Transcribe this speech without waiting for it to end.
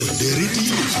ọ̀dẹ̀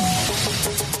rédíò.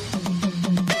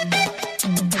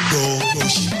 Gbọ́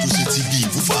ṣì tó ṣe ti bí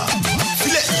ìfúfà.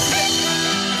 Filẹ̀.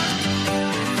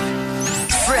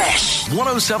 Fresh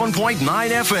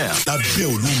 107.9 FM. Lábẹ́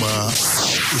Olúmọ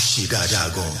ó ṣe dáadáa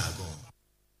gan.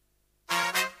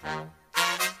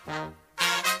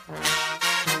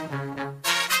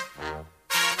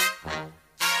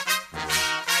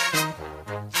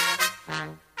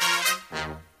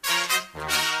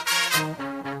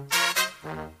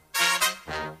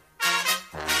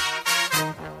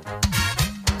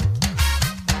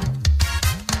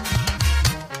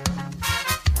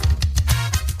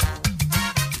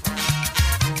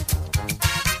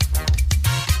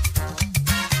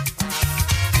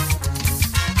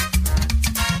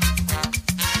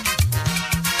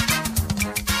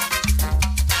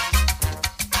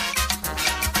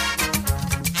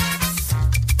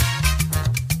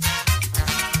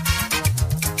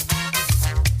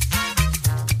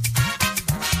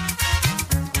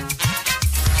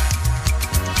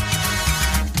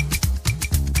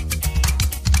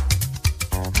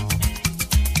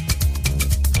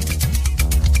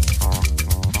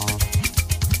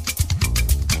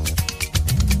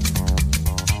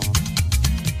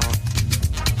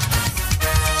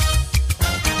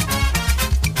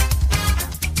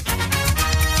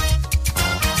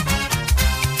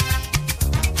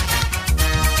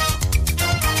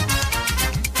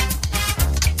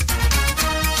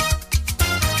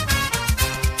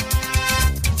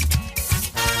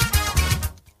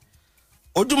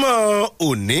 ojúmọ́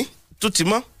òní tún ti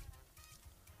mọ́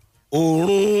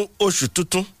oòrùn oṣù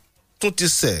tuntun tún ti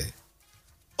sẹ̀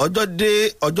ọjọ́ dé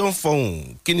ọjọ́ ń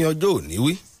fọhùn kí ni ọjọ́ òní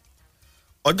wí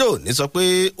ọjọ́ òní sọ pé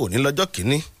òní lọ́jọ́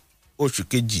kìíní oṣù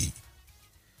kejì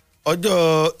ọjọ́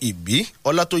ìbí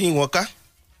ọlá tó yín wọn ká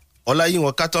ọlá yín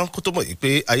wọn ká tán kó tó mọ̀ yìí pé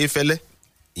ayé fẹ́lẹ́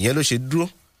ìyẹn ló ṣe dúró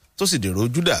tó sì dèrò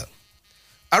júdà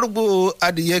arúgbó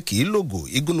adìyẹ kì í lògò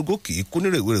igúnnugó kì í kú ní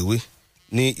rèwerèwe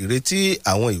ní ìrètí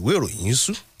àwọn ìwé ìròyìn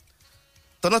sú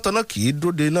tọ́nátọ́ná kì í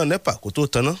dóde náà nẹ́pà kó tó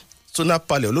taná sóná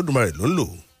palẹ̀ olódùmarè ló ń lò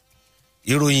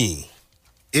ìròyìn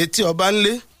etí ọba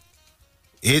ńlé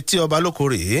etí ọba lóko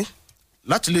rèé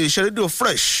láti lè ṣe rédíò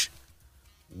fresh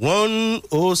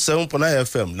 107.9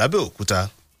 FM lábẹ́òkúta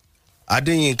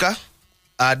adéyínká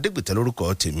adégbìtẹ́ lórúkọ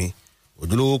tèmi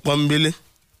ojúlówó pọ́nbélé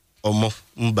ọmọ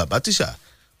bàbá tíṣà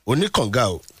oníkànga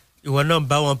o. ìwọ náà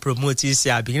bá wọn promote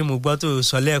iṣẹ́ àbí kí mo gbọ́ tó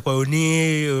sọ lẹ́ẹ̀kan oní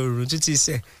òrùn tún ti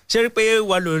ṣe ṣé rí pé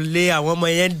wà ló lé àwọn ọmọ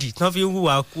yẹn dì tán fi ń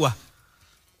hùwà kúà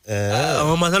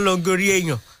àwọn ọmọ tó lọ ń gorí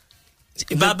èèyàn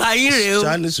bàbá yín rèé o.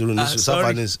 ṣáà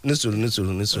nísòrò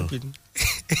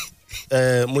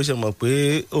mo ṣe mọ̀ pé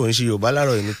òun ṣe yorùbá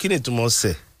láàárọ̀ yìí ni kí ni ìtumọ̀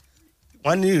sẹ̀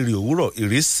wọ́n ní ìrì òwúrọ̀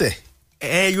ìrì sẹ̀.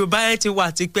 yorùbá ẹ ti wà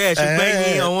tipẹ́ ṣùgbọ́n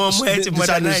yín àwọn ọmọ ẹ ti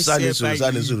modernize ẹ báyìí.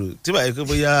 sánisòrò tí báyìí pé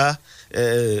bóyá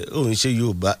òun ṣe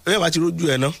yorùbá ẹ bá ti rójú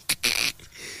ẹ náà.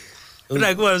 ó dà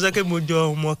kí wọ́n sọ pé mo jọ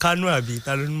ọmọ Kánò àbí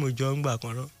ta ló ní mo jọ ń gbà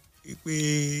kan náà pé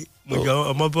mo jọ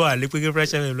ọmọ bọ́ àlẹ́ pé kí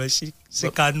fresh air lọ sí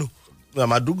Kánò.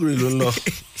 Maiduguri ló ń lọ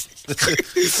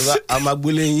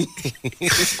amagbóléyìn.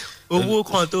 owó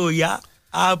kan tó yá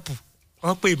áàpù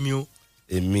wọ́n pè mí o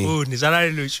èmi o ní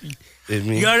sálárì lóṣù yìí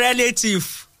èmi your relative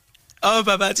ọmọ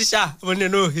bàbá tíṣà mo ní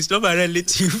no he's not my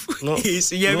relative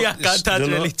he's yẹmi accountant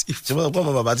relative. ṣé wọ́n pọ̀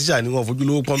ọmọ bàbá tíṣà ni wọ́n fojú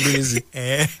lówó pọ́nbélé sí.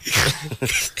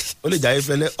 ó lè jáde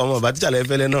fẹ́lẹ́ ọmọ bàbá tíṣà lẹ́yìn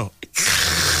fẹ́lẹ́ náà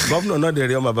gọ́fúnà náà dẹ̀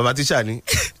rí ọmọ bàbá tíṣà ni.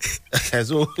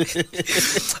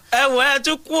 ẹ wọ ẹ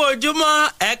tún kú ojúmọ́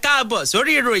ẹ káàbọ̀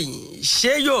sórí ìròyìn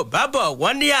ṣé yóò bá bọ̀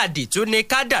wọ́n ní àdìtú ni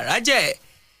kádàrá jẹ́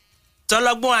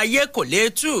tọlọ́gbọ́n ayé kò lè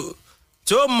tú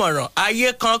tó mọ̀ràn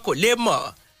ayé kan kò lè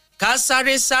mọ̀ ká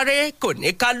sáré sáré kò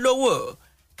ní ká lówó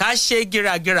ká ṣe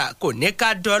gíragíra kò ní ká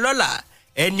dọlọ́lá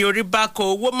ẹni orí bá kọ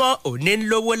owó mọ́ òní ń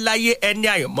lówó láyé ẹni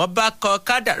àyànmọ́ bá kọ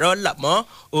kádàrá ọ̀la mọ́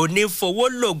òní fowó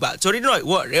lògbà torí náà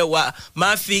ìwọ ọ̀rẹ́ wa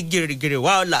máa fi gìrìgìrì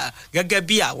wá ọ̀la gẹ́gẹ́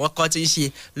bí àwọn kan ti ń ṣe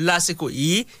lásìkò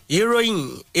yìí ìròyìn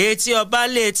etí ọba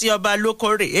lé etí ọba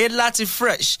lókòrè láti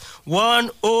fresh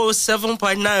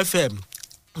 107.9 FM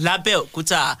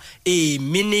lábẹ́òkúta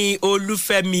èmi ní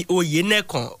olúfẹ́mi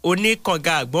oyènẹ́kan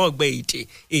oníkànga àgbọ̀n ọ̀gbẹ́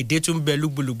èdè tún bẹ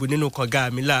lúgbúlùgbú nínú kànga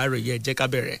mi láàárọ̀ yẹn jẹ́ ká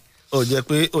bẹ̀rẹ̀.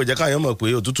 ó jẹ́ káyọ̀ mọ̀ pé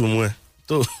òtútù mú ẹ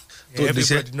tó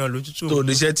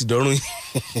díṣẹ́ ti dọ́rùn yìí.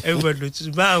 everybody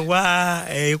lójútùú máa wá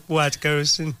epo àti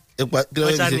kerosene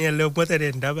wọ́n ṣáà ní ẹlẹ́ ọgbọ́n tẹ̀lé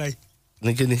ń dábàá yìí.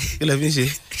 ní kíni kí lẹ fi ń ṣe.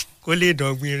 kó lè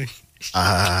dán gbinrin.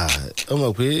 ó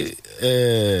mọ̀ pé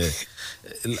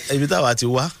ibi táwa ti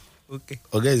wá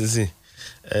ọ̀gá ìsinsìn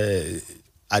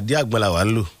àdí àgbọn là wà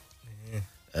ń lò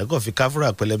ẹ kàn fi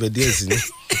káfúrà pẹlẹbẹ díẹ̀ sí ni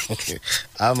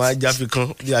a máa jáfi kan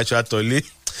bí aṣọ àtọ̀lé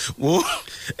wo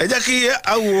ẹ jẹ́ kí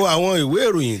a wo àwọn ìwé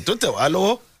ìròyìn tó tẹ̀ wá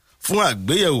lọ́wọ́ fún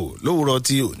àgbéyẹ̀wò lówùrọ̀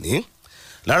ti òní.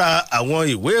 Lára àwọn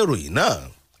ìwé ìròyìn náà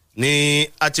ni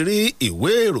a ti rí ìwé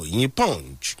ìròyìn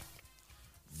Punch,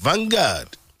 Vanguard,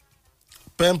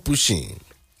 Pen Pushing,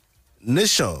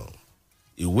 Nation,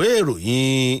 ìwé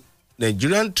ìròyìn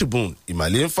Nigerian Tribune,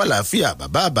 ìmàlẹ́ fàlàáfíà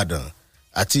bàbá àbàdàn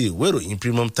àti ìwé ìròyìn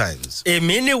Premium Times.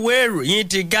 èmi ní ìwé ìròyìn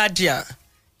The Guardian,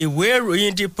 ìwé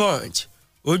ìròyìn The Punch,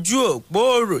 ojú òpó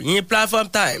ìròyìn Platform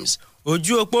Times,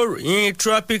 ojú òpó ìròyìn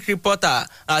Tropic Reporter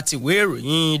àti ìwé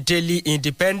ìròyìn Daily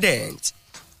Independent.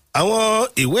 àwọn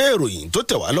ìwé ìròyìn tó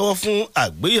tẹ̀ wá lọ́wọ́ fún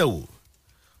àgbéyẹ̀wò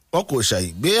wọn kò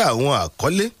ṣàìgbé àwọn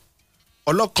àkọlé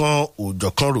ọlọ́kan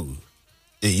òjọ̀kan rò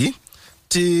èyí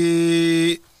tí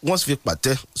wọ́n sì fi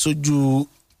pàtẹ sójú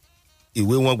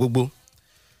ìwé wọn gbogbo.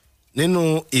 Nínú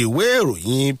ìwé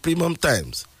ìròyìn Premium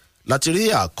Times láti rí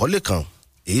àkọlé kan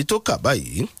èyí tó kà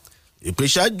báyìí: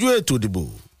 ìpèsàájú ètò ìdìbò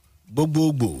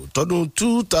gbogbogbò tọdún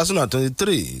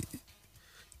 2023.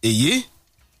 èyí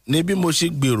ni bí mo ṣe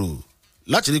gbèrò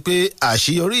láti rí pé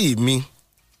àṣeyọrí mi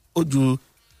ó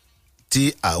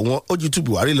ju ti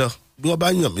Buhari lọ bí wọ́n bá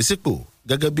yàn mí sípò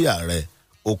gẹ́gẹ́ bí ààrẹ.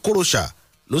 Okorocha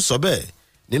ló sọ bẹ́ẹ̀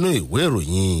nínú ìwé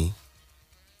ìròyìn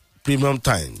Premium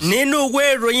Times. nínú ìwé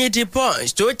ìròyìn The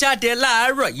Punch tó jáde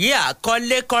láàárọ̀ yìí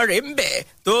àkọlé kan rèé ń bẹ̀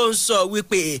tó ń sọ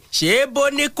wípé ṣé bó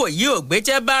ní kò yí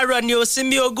ògbéjẹ́ bá rọ ni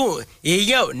Osinmi Ogun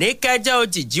ìyẹn ò ní kẹjẹ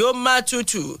òjìji ó má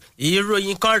tutù.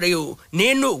 ìròyìn kan rèé o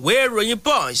nínú ìwé ìròyìn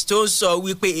Punch tó ń sọ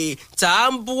wípé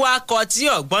Tambuwal tí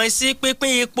ọ̀gbọ́n sí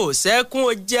pínpín ipò sẹ́kún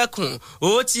ó jẹ́kùn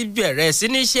ó ti bẹ̀rẹ̀ sí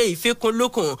ní ṣe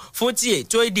ìfikùnlukùn fún ti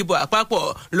ètò ìdìbò àpapọ̀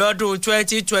lọ́dún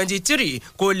 2023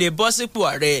 kó lè bọ́ sípò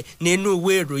ààrẹ nínú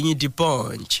ìwé ìròyìn The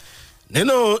Punch.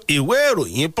 nínú ìwé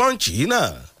ìròyìn Punch yìí náà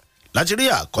láti rí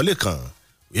àkọlé kan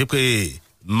wípé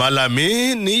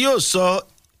Malami ni yóò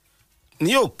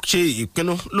ṣe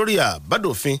ìpinnu lórí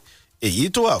àbádòfin èyí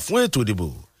tó wà fún ètò ìdìbò.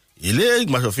 ilé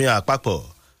ìgbìmọ̀ aṣòfin àpapọ̀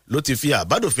ló ti fi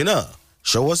àbádòfin náà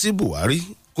ṣọwọ́ sí Buhari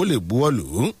kó lè buwọ́ lù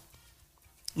ú.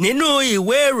 nínú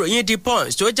ìwé ìròyìn The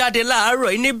Punch tó jáde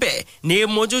láàárọ̀ níbẹ̀ ni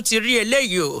mo tún ti rí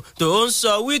eléyìí o tó ń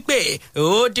sọ wípé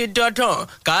ó di dandan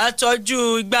ká tọ́jú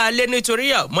igbálẹ̀ nítorí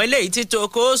ọmọ eléyìí títò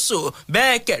kó sò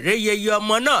bẹ́ẹ̀ kẹ̀rẹ́ yeye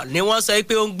ọmọ náà ni wọ́n sọ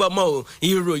pé ó ń gbọmọ o.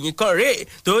 ìròyìn kan rèé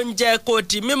tó ń jẹ́ kó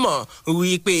di mímọ̀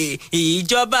wípé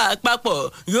ìjọba àpapọ̀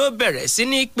yóò bẹ̀rẹ̀ sí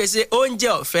ní pèsè oúnjẹ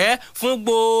ọ̀fẹ́ fún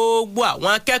gbogbo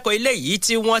àwọn akẹ́kọ̀ọ́ eléyìí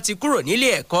tí wọ́n ti kúrò nílé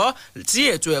ẹ̀kọ́ tí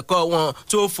ètò ẹ̀kọ́ wọn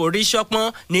tó forí ṣọpọ́n.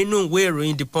 nínú ìwé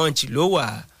ìròyìn The Punch ló wà.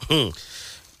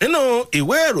 nínú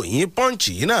ìwé ìròyìn Punch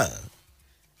yìí náà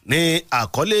ni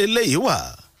àkọlé eléyìí wà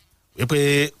wípé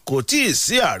kò tíì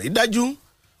sí àrídájú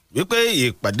wípé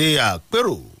ìpàdé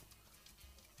àpérò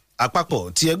àpapọ̀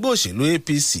ti ẹgbẹ́ òṣèlú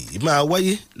APC máa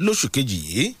wáyé lóṣù kejì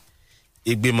yìí.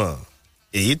 ìgbìmọ̀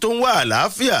èyí tó ń wá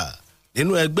àlàáfíà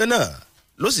nínú ẹgbẹ́ náà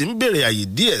ló sì ń béèrè àyè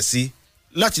díẹ̀ sí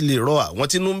láti lè rọ àwọn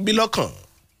tínú ń bí lọ́kàn.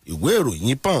 ìwé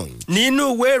ìròyìn Punch. nínú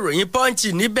ìwé ìròyìn Punch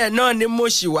níbẹ̀ náà ni mo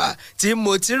ṣì wà tí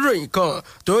mo ti ròyìn kan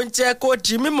tó ń jẹ́ kó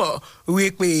di mímọ̀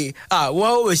wípé àwọn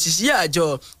òṣìṣẹ́ àjọ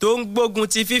tó ń gbógun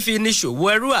ti fífi ní ṣòwò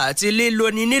ẹrú àti lílo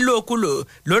ní nílòkulò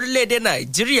lórílẹ̀‐èdè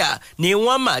Nàìjíríà ni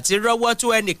wọ́n mà ti rọ́wọ́ tó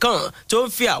ẹnìkan tó ń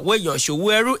fi àwọn èèyàn ṣòwò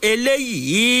ẹrú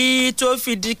eléyìí tó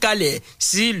fìdí kalẹ̀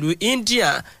sí ìlú India.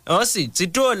 wọ́n sì ti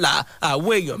dóòlà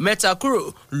àwọn èèyàn 3 kúrò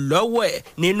lọ́wọ́ ẹ̀.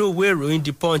 nínú ìwé ìròyìn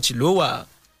The Punch ló wà.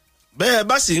 bẹ́ẹ̀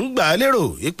bá sì ń gbà á lérò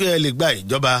wípé ẹ lè gba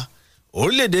ìjọba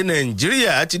orílẹ̀-èdè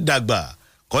Nàìjíríà ti dàgbà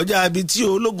kọjá ibi tí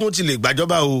ológun ti lè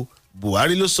gbàjọba o.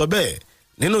 Buhari ló sọ bẹ́ẹ̀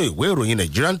nínú ìwé ìròyìn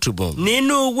Nigerian Tribune.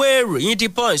 nínú ìwé ìròyìn The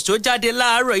Punch tó jáde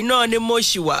láàárọ̀ iná ni mo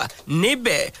ṣì wà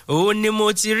níbẹ̀ òun ni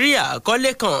mo ti rí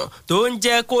àkọlé kan tó ń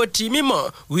jẹ́ kó ti mímọ̀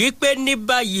wípé ní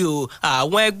báyìí o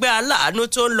àwọn ẹgbẹ́ aláàánú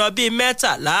tó ń lọ bíi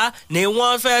 13 ni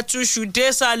wọ́n fẹ́ túṣu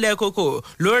désàlẹ̀ kòkò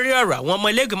lórí ọ̀rọ̀ àwọn ọmọ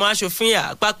ilé-ìgbìmọ̀ aṣòfin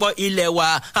àpapọ̀ ilé wa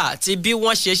àti bí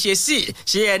wọ́n ṣe sí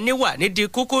ṣé ẹni wà nídìí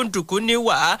kúkúndùkú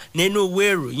níwà nínú ìwé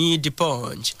ìròyìn The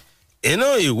Punch. inú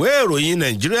ìwé ìròyìn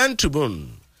Nigerian Tribune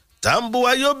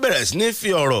Tambuwal yóò bẹ̀rẹ̀ sí ní fi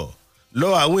ọ̀rọ̀ lọ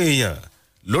àwọn èèyàn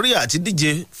lórí àti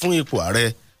díje fún ipò ààrẹ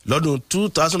lọ́dún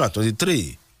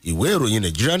 2023. ìwé ìròyìn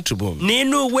Nigerian Tribune.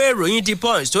 nínú ìwé ìròyìn The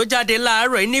Punch tó jáde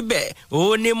láàárọ̀ níbẹ̀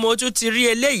òun ni mo tún ti rí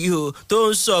eléyìí o tó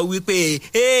ń sọ wípé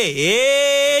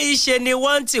ìṣe ni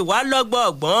wọ́n ti wá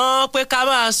lọ́gbọ̀ọ̀gbọ́n pé ká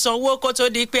máa sanwó kó tó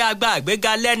di pé a gba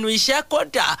àgbéga lẹ́nu iṣẹ́.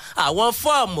 kódà àwọn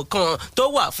fọ́ọ̀mù kan tó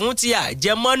wà fún ti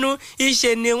àjẹmọ́nú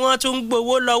ìṣe ni wọ́n tún ń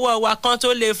gbowó lọ́wọ́ wa kan tó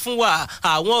lè fún wa.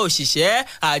 àwọn òṣìṣẹ́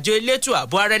àjọ elétò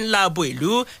ààbò arẹ́niláàbò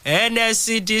ìlú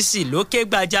NSCDC ló ké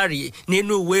gbàjarè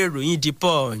nínú ìwé ìròyìn The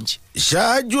Punch.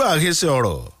 ṣáájú àhesẹ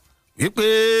ọ̀rọ̀ wípé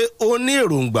ó ní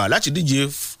èròǹgbà láti díje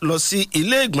lọ sí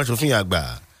ilé ìgbìmọ̀ aṣòfin àgbà.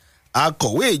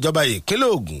 akọ̀wé ìjọba ìpínlẹ̀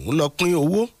Ògùn lọ pín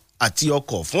owó àti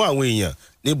ọkọ̀ fún àwọn èèyàn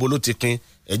níbo ló ti pín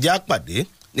ẹ̀jẹ̀ àpàdé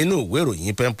nínú ìwé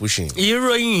ìròyìn pen pushing.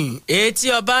 ìròyìn etí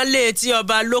ọba lé etí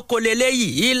ọba lóko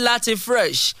lélẹ́yìí láti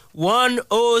Fresh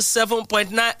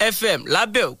 107.9 FM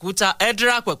lábẹ́òkúta ẹ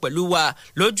darapọ̀ pẹ̀lú wa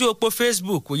lójú òpó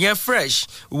Facebook yẹn Fresh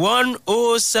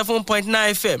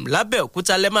 107.9 FM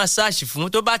lábẹ́òkúta lẹ́ máa ṣáàṣì fún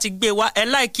tó bá ti gbé wá ẹ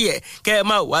láìkí ẹ̀ kẹ́ ẹ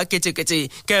máa wá kétékété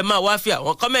kẹ́ ẹ máa wá fi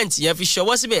àwọn kọ́mẹ̀ntì yẹn fi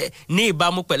ṣọwọ́ síbẹ̀ ní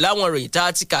ìbámu pẹ̀lú àwọn ìròyìn tá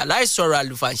a ti kà láìsọ̀rọ̀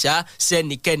àlùfàǹṣá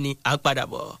sẹ́nikẹ́ni à ń padà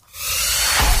bọ̀.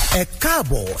 Ẹ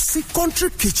káàbọ̀ sí Country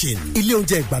Kitchen ilé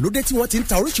oúnjẹ ìgbàlódé tí wọ́n ti ń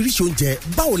ta oríṣiríṣi oúnjẹ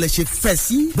báwo lẹ ṣe fẹ́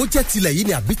sí bó jẹ́ tilẹ̀ yìí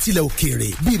ni àbí tilẹ̀ òkèèrè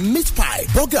bíi meat pie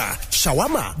burger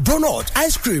shawarma donut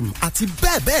ice cream àti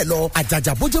bẹ́ẹ̀ bẹ́ẹ̀ lọ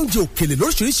àjàjà bó jẹ́ oúnjẹ òkèlè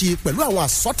lóríṣiríṣi pẹ̀lú àwọn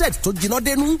assorted tó jiná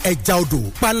dénú ẹja odò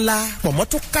panla pọ̀mọ́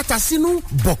tó kàtà sínú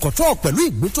bọ̀kọ̀tọ̀ pẹ̀lú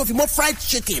ìgbín tó fi mọ́ fried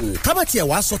chicken kábàtì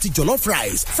ẹ̀wà sọ ti jollof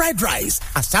rice fried rice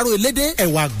àsáró elédè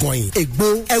ẹ̀wà gọ̀yìn ègbò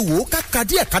ẹ̀wò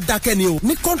kákadíẹ̀ ká dákẹ́ ni o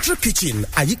ní Country Kitchen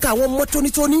àyíká àwọn mọ́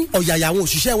tónítóní ọ̀yàyà àwọn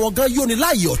òṣìṣẹ́ wọn gan yóò ní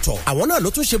láàyè ọ̀tọ̀ àwọn náà ló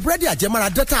tún ṣe búrẹ́dì àjẹmára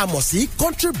dẹ́ta àmọ̀ sí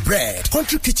Country Bread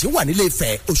Country Kitchen wà nílé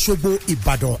Ifẹ̀ Òṣogbo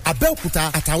Ìbàdàn Abẹ́òkúta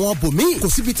àtàwọn bòmíì kò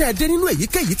síbi tẹ́ ẹ dé nínú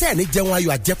èyíkéyìí tẹ́ ẹ ní jẹun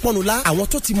ayọ̀ àjẹpọ́nula àwọn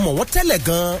tó ti mọ̀ wọ́n tẹ́lẹ̀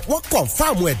gan wọ́n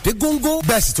kọ̀ǹfàmù ẹ̀ dé góńgó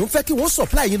bẹ́ẹ̀ sì tún fẹ́ kí wọ́n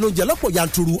supply yín lóúnjẹ lọ́pọ̀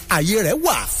yanturu àyè rẹ̀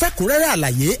wà fẹ́kúnrẹ́rẹ́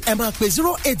àlàyé ẹ máa pe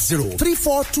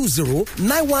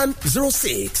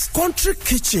 08034209106 Country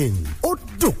Kitchen ó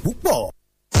dùn púpọ̀.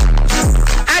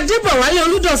 Adébọ̀wálé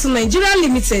Olúdọ̀sùn Nigeria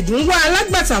Limited ń wá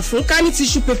alágbàtà fún Kani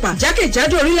tissue paper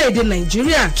jákèjádò orílẹ̀-èdè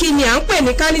Nàìjíríà. Kí ni à ń pè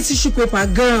ní Kani tissue paper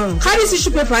gan-an? Kani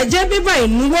tissue paper jẹ́ bébà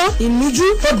ìnuwọ́, ìnujú,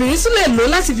 obìnrin sì lè lò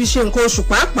láti fi ṣe nǹkan oṣù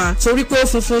pàápàá torí pé ó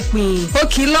funfun pin. Ó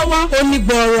kì í lọ́wọ́, ó ní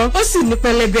gbọ̀ọ̀rọ̀, ó sì ní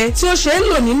pẹlẹbẹ tí ó ṣe é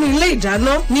lò nínú ilé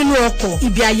ìdáná, nínú ọkọ̀,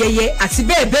 ibi ayẹyẹ àti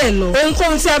bẹ́ẹ̀ bẹ́ẹ̀ lọ.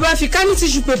 Ohunkóhun tí a bá fi Kani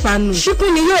tissue paper nù,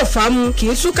 ṣíkún ni yóò fà mu, kì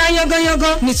í túká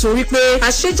yángányángán nítorí pé a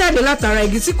ṣe jáde látara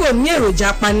igi tí kò ní èròjà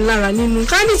apanilára nínú.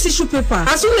 Kani tissue paper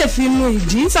a tún lè fi nu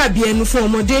ìdí tàbí ẹnu fún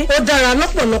ọmọdé. Ó dára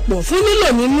lọ́pọ̀lọpọ̀ fún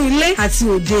lílò nínú ilé àti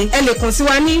òde. Ẹ lè kàn sí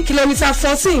wa ní kìlómítà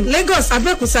 14 Lagos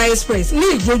Abẹ́òkúta Express ní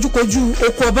ìdojúkojú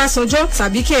oko Ọbásanjọ́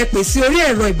tàbí kí ẹ pè sí orí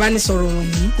ẹ̀rọ ìbánisọ̀rọ̀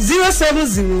wọ̀nyí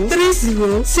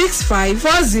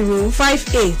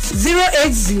 07030654058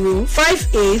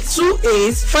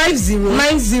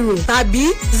 08058285090 tàbí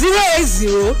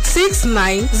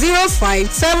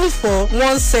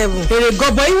 08069057417. Èrè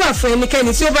gọbọi wà fún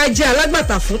ẹnikẹ́ni tí ó bá jẹ́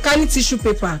alágbàtà fún Kani tissue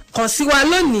paper. Kàn sí wa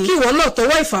lónìí kí ìwọ náà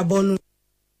tọwọ́ ìfàbọnu.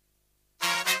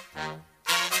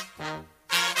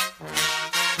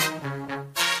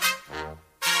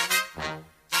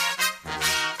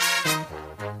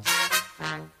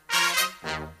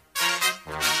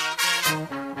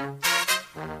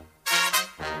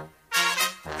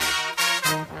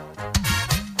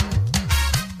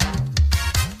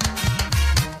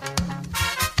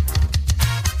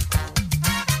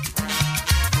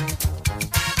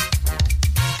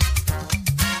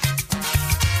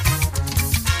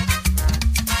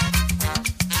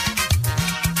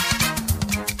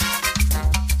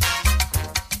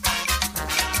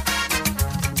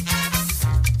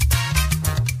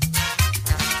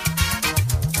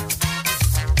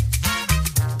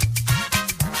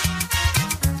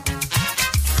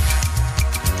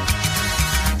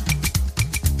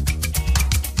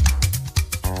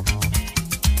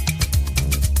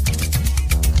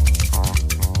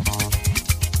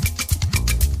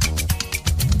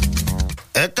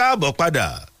 ẹ káàbọ̀ padà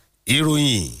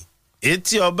ìròyìn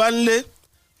etí ọba ńlé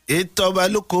etí ọba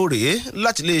lóko rèé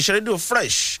láti iléeṣẹ́ rédíò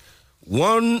Fresh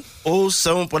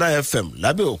 107.9 FM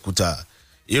lábẹ́òkúta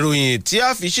ìròyìn tí a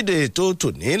fi ṣíde tó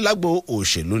tòní lágbo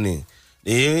òṣèlú ni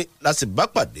láti bá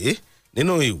pàdé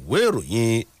nínú ìwé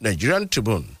ìròyìn Nigerian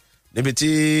Tribune níbi tí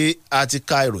a ti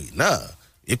ka ìròyìn náà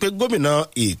ìpè gómìnà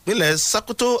ìpínlẹ̀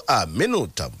Sokoto Aminu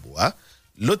Tambuwa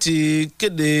ló ti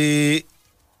kéde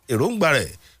èròǹgbà rẹ̀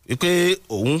wípé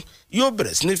òun yóò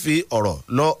bẹ̀rẹ̀ sí ní fi ọ̀rọ̀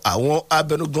lọ àwọn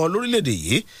abẹnugan lórílẹ̀‐èdè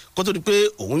yìí kó tó di pé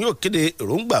òun yóò kéde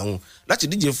èròǹgbà òun láti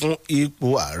díje fún ipò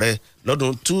ààrẹ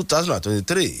lọ́dún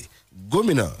 2023.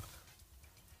 Gómìnà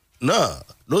náà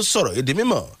ló sọ̀rọ̀ èdè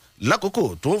mímọ̀ lákòókò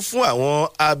tó ń fún àwọn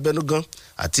abẹnugan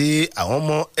àti àwọn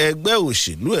ọmọ ẹgbẹ́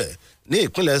òṣèlú ẹ̀ ní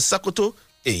ìpínlẹ̀ Sokoto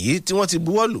èyí tí wọ́n ti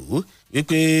buwọ́ lù ú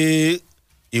wípé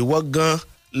ìwọ gan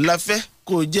la fẹ́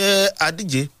kó jẹ́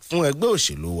adíje fún ẹgbẹ́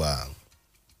òṣèlú wa.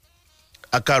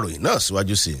 Akàròyìn náà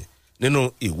síwájú sí nínú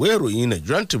ìwé ìròyìn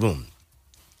Nigerian Tribune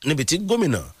níbi tí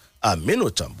gómìnà Aminu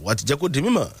Tambuwa ti jẹ́ kó di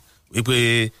mímọ̀ wípé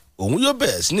òun yóò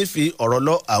bẹ̀rẹ̀ sí ní fi ọ̀rọ̀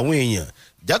lọ àwọn èèyàn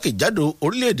jákèjádò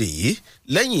orílẹ̀-èdè yìí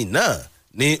lẹ́yìn náà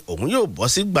ni òun yóò bọ́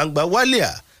sí gbangba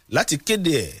wálíà láti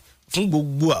kéde ẹ̀ fún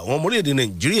gbogbo àwọn ọmọ orílẹ̀-èdè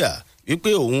Nàìjíríà wípé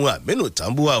òun Aminu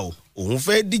Tambuwa òun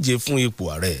fẹ́ díje fún ipò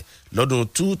ààrẹ lọ́dún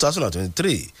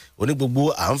 2023. Oní gbogbo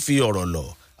à ń fi ọ̀rọ̀ lọ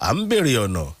à ń béèrè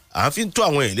ọ̀nà à ń fi tó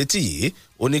àwọn èèyàn létí yìí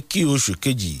ó ní kí oṣù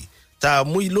kejì tá a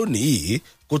mú lónìí yìí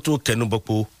kó tó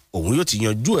kẹnubọpo òun yóò ti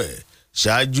yanjú ẹ̀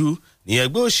ṣáájú ní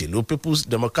ẹgbẹ́ òṣèlú People's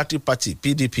Democratic Party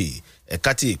PDP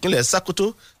ẹ̀ka ti ìpínlẹ̀ Sokoto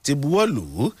ti buwọ́ lù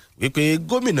ú wípé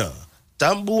gómìnà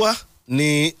Tambuwa ni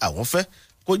àwọn fẹ́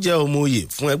kó jẹ́ ọmọ oyè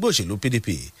fún ẹgbẹ́ òṣèlú PDP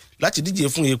láti díje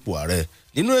fún ipò ààrẹ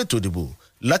nínú ètò ìdìbò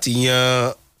láti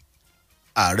yan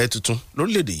ààrẹ tuntun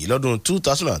lórílẹ̀‐èdè yìí lọ́dún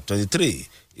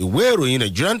 2023 ìwé ìròyìn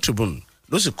Nigerian Tribune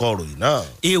ló sì kọ ìròyìn náà.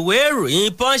 ìwé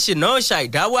ìròyìn Punch náà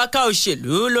ṣàìdáwáká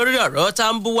òṣèlú lórí ọ̀rọ̀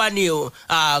Tambuwa ni o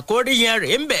àkórí yẹn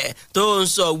rèé ń bẹ̀ tó ń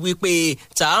sọ wípé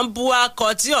Tambuwa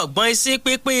kọ tí ọ̀gbọ́n sí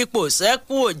pínpín ipò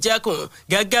sẹ́kù òjẹ̀kùn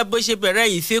gẹ́gẹ́ bó ṣe bẹ̀rẹ̀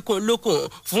ìfikùnlukùn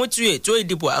fún ti ètò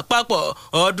ìdìbò àpapọ̀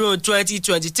ọdún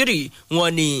 2023 wọn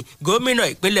ni gómìnà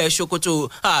ìpínlẹ̀ Sokoto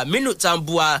Aminu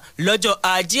Tambuwa lọ́jọ́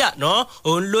ajé àná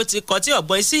òun ló ti kọ tí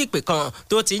ọ̀gbọ́n sí ìpè kan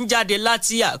tó ti ń jáde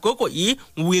láti àkókò yìí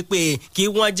wípé kí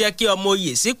wọ́n jẹ́ kí ọmọ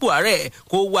oyè sípò ààrẹ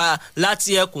kó wá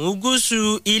láti ẹkùn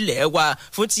gúúsù ilẹ̀ wa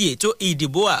fún ti ètò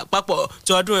ìdìbò àpapọ̀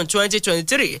tọdún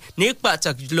 2023 ní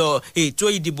pàtàkì jùlọ ètò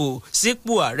ìdìbò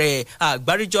sípò ààrẹ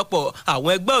àgbáríjọpọ̀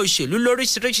àwọn ẹgbẹ́ òṣèlú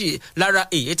lóríṣiríṣi lára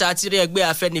èyí tá a ti rí ẹgbẹ́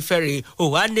Afẹ́nifẹ́re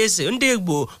Ohanaeze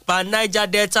Ndigbo Pan Niger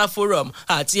Delta Forum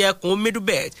àti ẹkùn Middle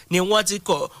Belt ni wọ́n ti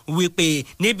kọ̀ wípé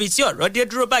níbi tí ọ̀rọ̀ dé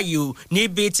dúró báyìí o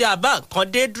níbi tí a bá nǹkan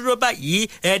dé dúró báyìí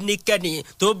ẹnikẹ́ni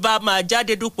tó bá máa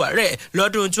jáde dupò ààrẹ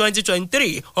lọ́dún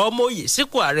 2023 ọmọ oyè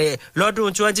sípò ààrẹ lọ́dún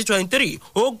 2023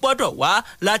 ó gbọ́dọ̀ wá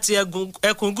láti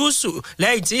ẹkùn gúúsù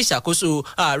lẹ́yìn tí ìṣàkóso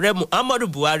ààrẹ Muhammadu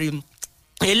Buhari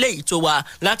eléyìí tó wá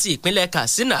láti ìpínlẹ̀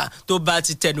Katsina tó bá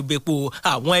ti tẹnubẹ̀pọ̀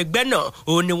àwọn ẹgbẹ́ náà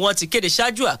òun ni wọ́n ti kéde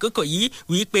ṣáájú àkókò yìí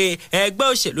wípé ẹgbẹ́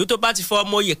òṣèlú tó bá ti fọ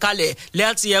ọmọ oyè kalẹ̀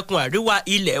láti ẹkùn àríwá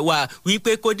ilẹ̀ wa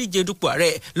wípé kó díje dupò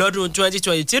ààrẹ lọ́dún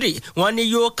 2023 wọ́n ní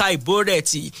yóò ka ìbò rẹ̀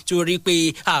tì torí pé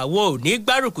àwọn ò ní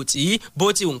gbárùkù tí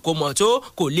bó ti nǹkó mọ̀ tó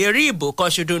kò lè rí ìbò kan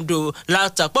ṣodondo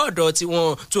látàpọ̀ ọ̀dọ̀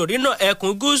tiwọn torí náà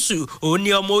ẹkùn gúúsù òun ni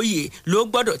ọmọ oyè ló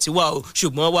gbọ́dọ̀ ti wá o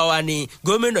ṣùgbọ́n wá wá ní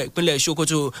gómìnà ìpínlẹ̀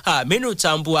Sokoto Aminu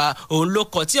Tambuwa òun ló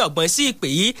kọ tí ọ̀gbọ́n sí ìpè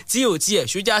yìí tí ò tiẹ̀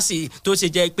ṣújà sí tó ṣe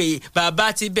jẹ́ pé bàbá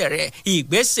ti bẹ̀rẹ̀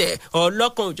ìgbésẹ̀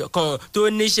ọlọ́kan òjọ̀kan tó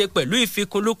ní ṣe pẹ̀lú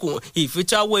ìfikùnlukùn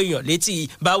ìfitáwọ́ èèyàn létí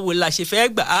báwo la ṣe fẹ́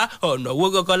gbà á ọ̀nà owó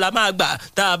gangan la máa gbà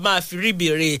tá a máa fi rí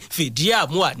bèrè fìdí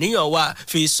àmú àníyàn wa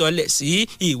fi sọlẹ̀ sí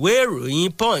ìwé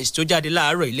ìròyìn Punch tó jáde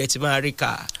láàárọ̀ ilẹ̀ tí máa rí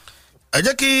kà. ẹ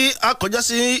jẹ́ kí a kọjá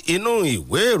sí inú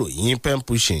ìwé ìròyìn pen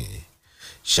pushing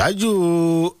ṣáájú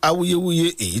awuyewuye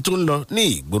èyí tó ń lọ ní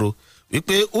ìgboro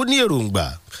wípé ó ní èròǹgbà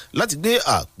láti gbé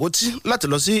àpótí láti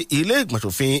lọ sí ilé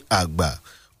ìgbọ̀nsọ̀fin àgbà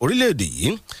orílẹ̀-èdè yìí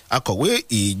akọ̀wé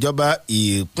ìjọba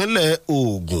ìpínlẹ̀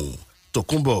Ògùn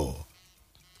Tòkunbọ̀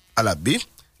Alábí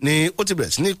ni ó ti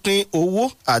bẹ̀rẹ̀ sí ní pín owó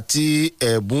àti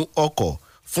ẹ̀bùn ọkọ̀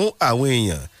fún àwọn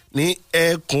èèyàn ní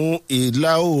ẹkùn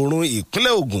ìlà oòrùn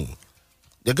ìpínlẹ̀ Ògùn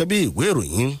gẹ́gẹ́ bí ìwé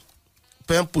ìròyìn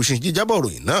pen pushing jíjábọ̀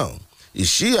ròyìn náà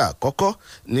ìṣí àkọ́kọ́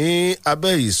ní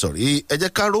abẹ́ ìsọ̀rí ẹ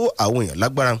jẹ́ ká ró àwọn èèyàn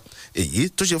lágbára èyí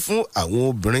tó ṣe fún àwọn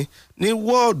obìnrin ní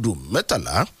wọ́ọ̀dù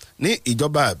 13 ní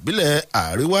ìjọba ìbílẹ̀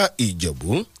àríwá ìjẹ̀bú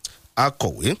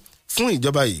akọ̀wé fún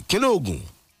ìjọba ìpínlẹ̀ Ògùn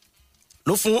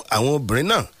ló fún àwọn obìnrin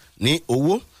náà ní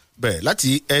owó bẹ̀rẹ̀ láti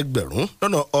ẹgbẹ̀rún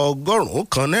lọ́nà ọgọ́rùn-ún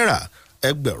kan náírà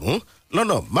ẹgbẹ̀rún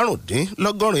lọ́nà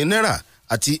márùndínlọ́gọ́rin náírà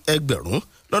àti ẹgbẹ̀rún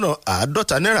lọ́nà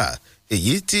àádọ́ta náírà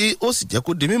èyí tí ó sì jẹ́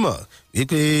kó di mímọ̀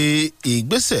wípé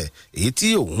ìgbésẹ̀ èyí tí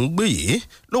òun gbé yìí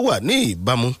ló wà ní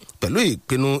ìbámu pẹ̀lú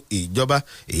ìpinnu ìjọba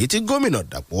èyí tí gómìnà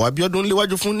Dàpọ̀ Abíọ́dún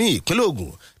léwájú fún ní ìpínlẹ̀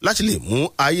Ògùn láti lè mú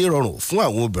ayé rọrùn fún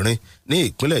àwọn obìnrin ní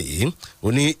ìpínlẹ̀ yìí ó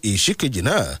ní ìṣìkejì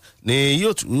náà ni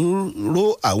yóò tún ró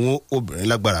àwọn obìnrin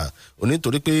lágbára ó ní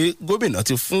torí pé gómìnà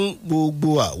ti fún gbogbo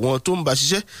àwọn tó ń bá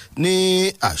ṣiṣẹ́ ní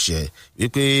àṣẹ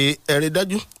wípé ẹ rí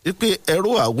dájú wípé ẹ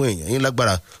ró àwọn èèyàn yín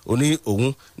lágbára ó ní òun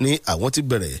ní àwọn ti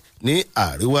bẹ̀rẹ̀ ní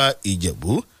àríwá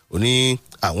Ìjẹ̀bú ó ní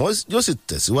àwọn yóò sì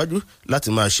tẹ̀síwájú láti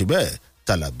máa ṣe bẹ́ẹ̀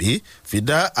Tàlàbí fi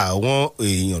dá àwọn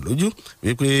èèyàn lójú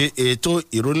wípé ètò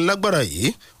ìrónilágbára yìí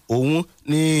òun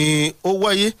ni ó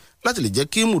wáyé láti lè jẹ́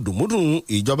kí mùdùmúdùn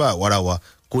ìjọba àwarawa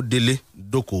kó délé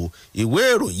dóko ìwé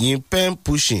ìròyìn pen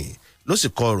pushing ló sì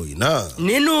kọ ìròyìn náà.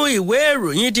 nínú ìwé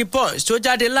ìròyìn The Punch tó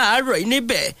jáde láàárọ̀ yìí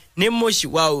níbẹ̀ ni mo ṣì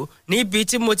wà o níbi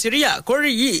tí mo ti rí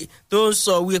àkórí yìí tó ń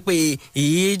sọ wípé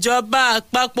ìjọba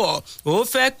àpapọ̀ ó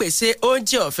fẹ́ pèsè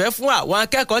oúnjẹ ọ̀fẹ́ fún àwọn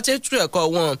akẹ́kọ̀ọ́ tètú ẹ̀kọ́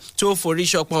wọn tó forí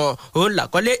ṣọpọ́n òun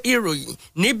làkọ́lé ìròyìn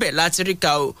níbẹ̀ láti rí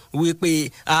ka o wípé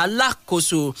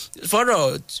alákòóso fọ́rọ̀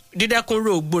dídẹ́kun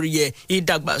rògbòrìyẹ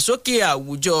ìdàgbàsókè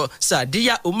àwùjọ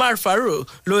Sadiya Umar Farouk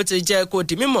ló ti jẹ́ kó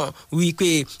di mímọ̀ wípé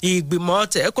ìgbìmọ̀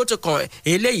tẹ̀kótó kan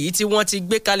eléyìí tí wọ́n ti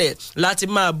gbé kalẹ̀ láti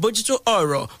máa bójútó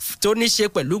ọ̀rọ̀ tó ní ṣe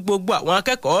pẹ̀lú gbogbo àwọn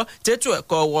akẹ́kọ̀ọ́ tètò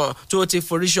ẹ̀kọ́ wọn tó ti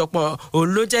forí ṣọpọ́n òun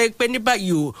ló jẹ́ pé ní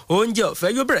báyìí o oúnjẹ ọ̀fẹ́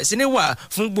yóò bẹ̀rẹ̀ sí ní wà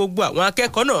fún gbogbo àwọn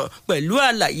akẹ́kọ̀ọ́ náà pẹ̀lú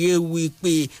àlàyé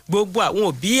wípé gbogbo àwọn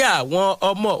òbí àwọn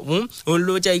ọmọ ọ̀hún òun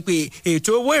ló jẹ́ pé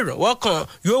ètò owó ìrànwọ́ kan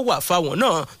yóò wà fáwọn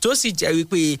náà tó sì jẹ́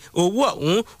wípé owó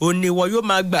ọ̀hún òun ni wọn yóò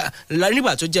máa gbà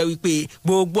nígbà tó jẹ́ wípé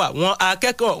gbogbo àwọn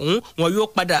akẹ́kọ̀ọ́ ọ̀hún wọn yóò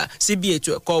padà síbi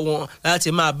ètò ẹ̀kọ́ wọn láti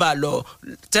máa bá a lọ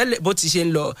tẹ́lẹ̀ bó ti ṣe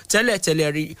ń lọ tẹ́lẹ̀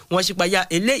rí wọ́n ṣípayá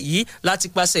eléyìí láti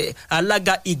pàṣẹ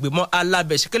alága ìgbìmọ̀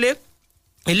alábẹ̀ṣẹ́kẹ́lẹ́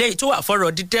eléyìí tó wà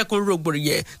fọ́rọ̀ dídẹ́kun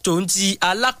rògbòdìyẹ tó ń ti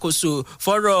alákòóso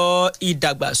fọ́rọ̀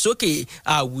ìdàgbàsókè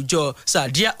àwùjọ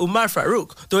Sadiya Umar Farouk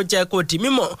tó jẹ́ kó di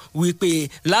mímọ̀ wípé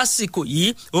lásìkò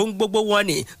yìí ohun gbogbo wọn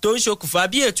ni tó ń ṣokùnfà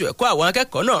bí ètò ẹ̀kọ́ àwọn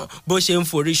akẹ́kọ̀ọ́ náà bó ṣe ń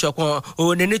forí ṣọpọ́n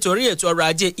òun ni nítorí ètò ọrọ̀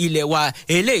ajé ilẹ̀ wa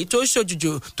eléyìí tó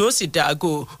ṣòjòjò tó sì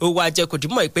dàgò ó wá jẹ́ kó di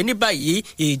mímọ̀ ìpè ní báyìí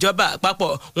ìjọba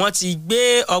àpapọ̀ wọn ti gbé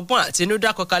ọgbọ́n àtinúdá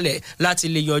kọkalẹ̀ láti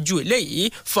lè yanjú eléyìí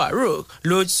Farouk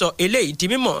ló sọ eléyìí di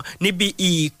mímọ̀ níbi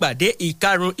ìpàdé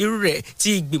ìkarùn irú rẹ̀ ti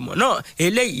ìgbìmọ̀ náà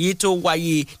eléyìí tó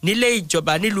wáyé nílé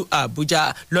ìjọba nílùú Àbújá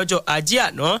lọ́jọ́ Ajé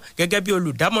àná gẹ́gẹ́ bí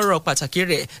olùdámọ̀ràn pàtàkì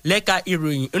rẹ̀ lẹ́ka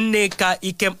ìròyìn Nneka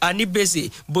Ikem Anibese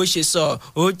bó ṣe sọ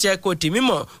ó jẹ́ kó di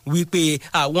mímọ̀ wípé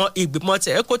àwọn ìgbìmọ̀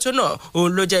tẹ̀ẹ́kótó náà òun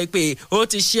ló jẹ́ pé ó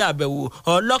ti ṣe àbẹ̀wò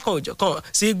ọlọ́kan òjọ̀kan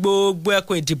sí gbogbo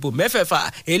ẹkùn ìdìbò mẹ́fẹ̀ẹ̀fà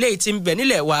eléyìí tí ń bẹ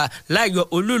nílẹ̀ wa láyọ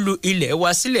olúlu ilẹ̀ wa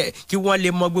sílẹ̀ kí wọ́n lè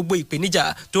mọ gbogbo ìpèníjà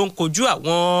tó ń kojú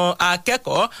àwọn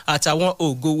akẹ́kọ̀ọ́ àtàwọn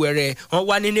ògo wẹrẹ wọn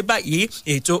wá ní báyìí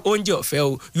ètò oúnjẹ ọ̀fẹ́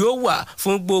o yóò wà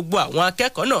fún gbogbo àwọn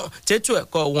akẹ́kọ̀ọ́ náà tètò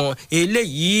ẹ̀kọ́ wọn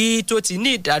eléyìí tó ti ní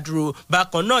ìdádúró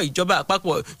bákan náà ìjọba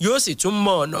àpapọ̀ yóò sì tún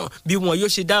mọ ọ̀nà bí wọn yóò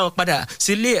ṣe dá wọn padà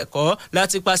sílé ẹ̀kọ́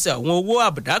láti pàṣẹ àwọn owó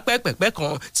àbùdá pẹ́pẹ́pẹ́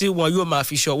kan tí wọn yóò máa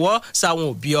fi ṣọwọ́ sáwọn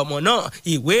òbí ọmọ náà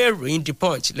ìwé ìròyìn The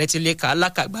Punch lẹ́tìlẹ́ka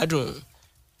alákàgbádùn.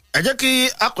 ẹ jẹ́ kí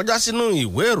a kọjá sínú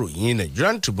ìwé ìròyìn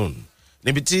Nigerian Tribune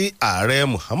níbi tí ààrẹ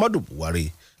Muhammadu Buhari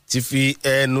ti fi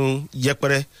ẹnu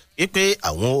yẹpẹrẹ wípé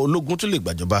àwọn ológun tó lè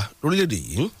gbàjọba lórílẹ̀‐èdè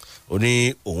yìí ó ní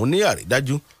òun ní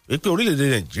àrídájú wípé orílẹ̀‐èdè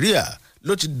Nàìjíríà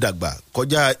ló ti dàgbà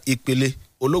kọjá ìpele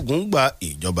ológun gba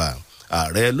ìjọba.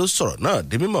 Ààrẹ ló sọ̀rọ̀ náà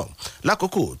di mímọ̀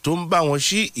lákòókò tó ń bá wọn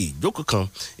sí ìjókòó kan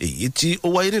èyí tí ó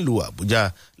wáyé nílùú Àbújá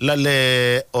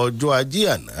lálẹ́ ọjọ́ Ajé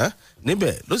àná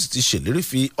níbẹ̀ ló sì ti ṣèlérí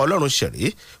fi Ọlọ́run ṣẹ̀rí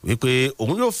wípé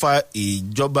òun yóò fa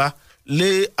ìjọba lé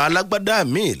alágbádá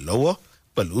míì lọ́wọ́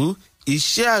pẹ̀lú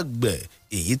iṣẹ́ àgbẹ̀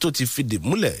èyí tó ti fìdí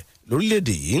múlẹ̀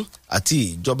lórílẹ̀‐èdè yìí àti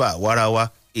ìjọba àwarawa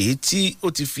èyí tí ó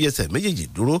ti fi ẹsẹ̀ méjèèjì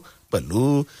dúró pẹ̀lú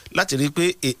láti rí pé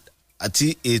àti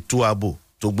ètò ààbò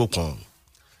tó gbópọn.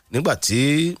 Nígbà tí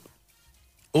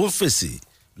ó ń fèsì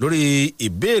lórí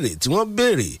ìbéèrè tí wọ́n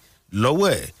béèrè lọ́wọ́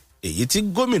ẹ̀ èyí tí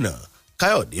gómìnà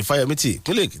Káyọ̀dé Fáyẹmí ti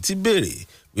ìpínlẹ̀ Èkìtì béèrè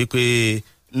wípé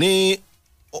ní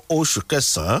oṣù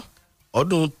kẹsàn-án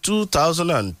ọdún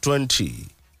 2020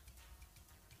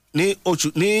 ní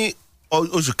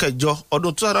oṣù kẹjọ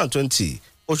ọdún 2020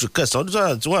 oṣù kẹsàn-án ọdún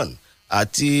 2021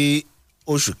 àti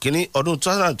oṣù kínní ọdún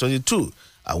 2022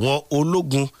 àwọn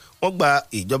ológun wọ́n gba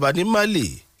ìjọba ní Mali,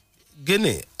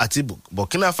 Guinea àti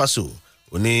Burkina Faso.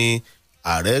 Ó ní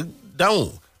ààrẹ dáhùn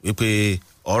wípé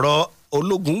ọ̀rọ̀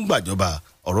ológun gbàjọba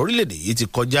ọ̀rọ̀ orílẹ̀-èdè yìí ti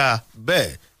kọjá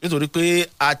bẹ́ẹ̀ nítorí pé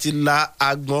a ti la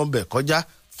agbọ̀n bẹ̀ kọjá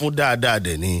fún dáadáa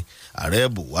dẹ̀ ni. Ààrẹ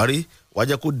Buhari wá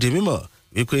jẹ́ kó di mímọ̀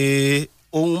wípé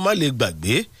ohun má lè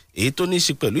gbàgbé èyí tó ní í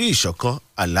ṣe pẹ̀lú ìṣọ̀kan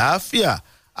àlàáfíà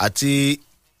àti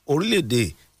orílẹ̀-èdè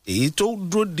èyí tó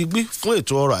dúró digbí fún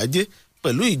ètò ọrọ̀ ajé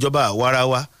pẹ̀lú ìjọba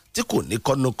àwarawa tí kò ní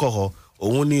kọ́nukọ́họ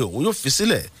òun ni òun yóò fi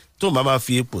sílẹ̀ tó máa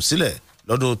fi ipò sílẹ̀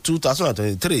lọ́dún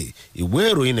 2023. Ìwé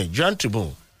ìròyìn Nigerian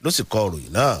Tribune ló sì kọ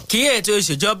ìròyìn náà. Kí ètò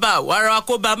ìṣèjọba àwarawa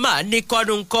kó bá máa ní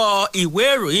kọ́nukọ́ ìwé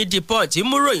ìròyìn The Punch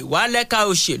mú ròyìn wá lẹ́ka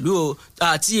òṣèlú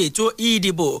àti ètò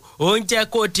ìdìbò ó ń jẹ́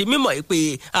kó di mímọ̀ pé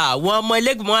àwọn ọmọ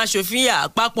ilé-ìgbìmọ̀ aṣòfin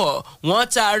àpapọ̀ wọ́n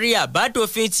taari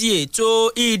àbádòfin ti ètò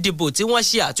ìdìbò tí wọ́n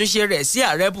ṣe àtúnṣe rẹ̀ sí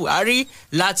ààrẹ Buhari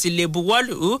láti lè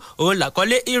buwọ́lù òun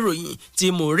làkọ́lé ìròyìn tí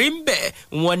mo rí ń bẹ̀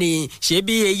wọ́n ní ṣé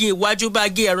bí eyín iwájú bá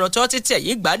gé ẹran tó títẹ̀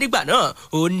yìí gbàdígbà náà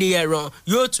ó ní ẹran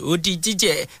yóò tó di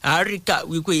jíjẹ. àríkà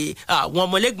wípé àwọn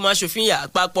ọmọ ilé-ìgbìmọ̀ aṣòfin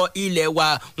àpapọ̀ ilẹ̀ wa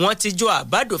wọ́n ti jọ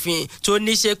àbádòfin tó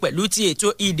ní ṣe pẹ̀lú ti ètò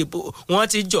ìdìbò wọ́n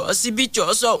ti jọ síbí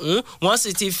jọ́sọ̀hún wọ́n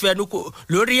sì ti fẹnukò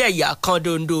lórí ẹ̀yà kan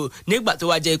dondo nígbà tó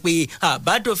wá jẹ́ pé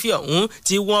àbádòfin ọ̀hún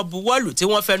tí wọ́n buwọ́lù tí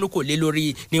wọ́n fẹnukò lé lórí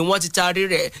ni wọ́n ti taari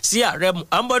rẹ̀ sí ààrẹ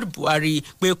Muhammadu Buhari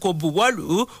pé kó buwọ́lù.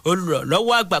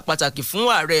 Olùrànlọ́wọ́ àgbà pàtàkì fún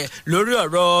ààrẹ lórí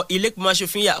ọ̀rọ̀ ilé-ìgbìmọ̀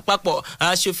aṣòfin àpapọ̀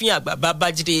aṣòfin àgbà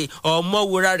Babájídé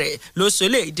Ọmọwúrà rẹ̀ ló sọ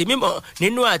lè di mímọ̀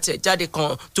nínú àtẹ̀jáde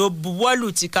kan tó buwọ́lù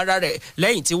tìkára rẹ̀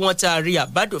lẹ́yìn tí wọ́n taari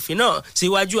àbádòfin náà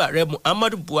síwájú ààrẹ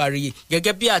Muhammadu Buhari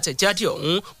gẹ́gẹ́ bí àtẹ̀jáde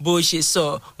ọ̀hún bó ṣe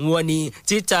sọ wọ́n ní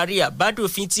títàrí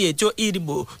àbádòfin ti ètò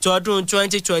ìdìbò tọdún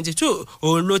 2022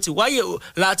 òun ló ti wáyé o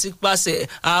láti pàṣẹ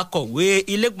akọ̀wé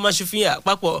ilé-ìgbìmọ̀ aṣòfin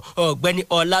àpapọ̀ ọ̀gbẹ́ni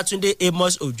Ọlátúndé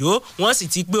Amos Òjó wọ́n sì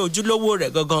ti gbé ojúlówó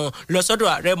rẹ̀ gangan lọ sọ́dọ̀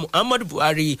ààrẹ Muhammadu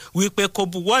Buhari wípé kó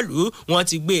buwọ́lù wọ́n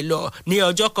ti gbé lọ ní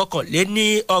ọjọ́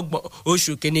 21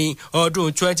 oṣù kìíní ọdún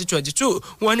 2022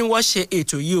 wọ́n ní wọ́n ṣe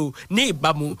ètò yìí o ní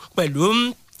ìbámu pẹ̀lú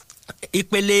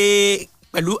ìpele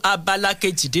pẹ̀lú abala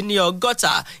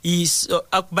kejìdínlọ́gọ́ta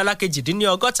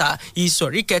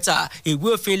ìsọ̀rí kẹta ìwé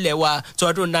òfin ilẹ̀ wa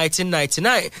tọdún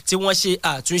 1999 tí wọ́n ṣe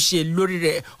àtúnṣe lórí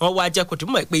rẹ̀ wọ́n wá jẹ́ kó tó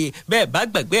mọ̀ pé bẹ́ẹ̀ bá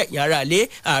gbàgbé ẹ̀yìn ara lé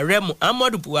ààrẹ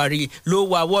Muhammadu Buhari ló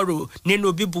wá wọ́rọ̀ nínú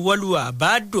bíbuwọ́lù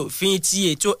àbádòfin ti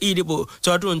ètò ìdìbò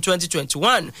tọdún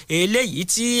 2021 eléyìí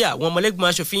tí àwọn ọmọlẹ́gbọ̀n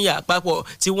aṣòfin àpapọ̀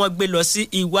tí wọ́n gbé lọ sí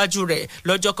iwájú rẹ̀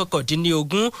lọ́jọ́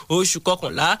 19 oṣù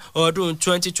kọkànlá ọdún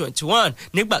 2021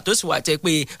 nígbà tó sì wà tẹ́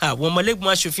pé àwọn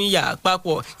ọmọlẹ́gbọ̀n aṣòfin yà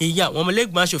àpapọ̀ ìyẹn àwọn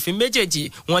ọmọlẹ́gbọ̀n aṣòfin méjèèjì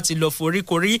wọ́n ti lọ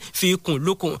foríkorí fi kùn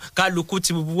lukùn kálukú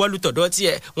ti buwọ́lù tọ̀dọ̀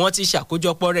tiẹ̀ wọ́n ti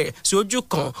ṣàkójọpọ̀ rẹ̀ sójú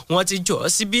kan wọ́n ti jọ̀ ọ́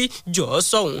síbí jọ̀ ọ́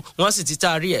sọ̀hún wọ́n sì ti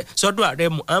taari ẹ̀ sọ́dọ̀ ààrẹ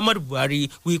Muhammadu Buhari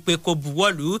wípé kó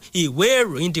buwọ́lù ìwé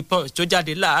ìròyìn The Punch tó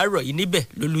jáde láàárọ̀ yìí níbẹ̀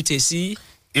ló lùtẹ̀ sí.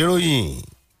 ìròyìn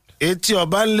etí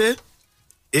ọba ńlé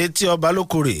etí ọba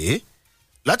lóko rèé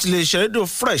láti lè ṣe rédíò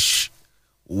Fresh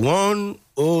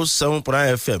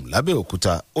 107.9 FM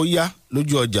lábẹ́òkúta ó yá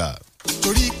lójú ọjà.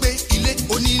 torí pé ilé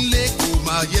onílé kò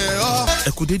máa yẹ ọ́.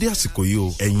 ẹ kú dédé àsìkò yìí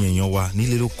o ẹ̀yin èèyàn wa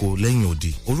nílé lóko lẹ́yìn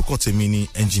òdì orúkọ tèmi ni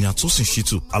ẹnjìnìà Tósìn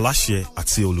Ṣítù aláṣẹ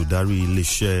àti olùdarí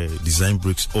iléeṣẹ́ Design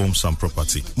Bricks Homes and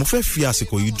Property. mo fẹ́ fi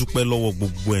àsìkò yìí dúpẹ́ lọ́wọ́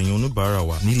gbogbo ẹ̀yin oníbàárà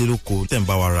wa nílé lóko tẹ̀ ń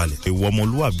bá wa ralẹ̀ ìwọ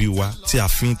ọmọlúwàbí wa tí a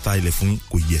fi ń ta ilẹ̀ fún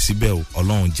kò yẹ síbẹ̀ o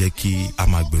Ọlọ́run jẹ́ kí a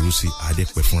máa gbèrú sí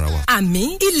àdẹ́pẹ́ fúnra wa. àmín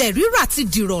ilẹ̀ rírà ti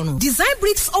dìrọ̀rùn Design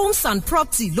Bricks Homes and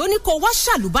Property ló ní kó wá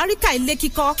ṣàlùbáríkà ilé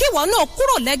kíkọ́ kíwọ náà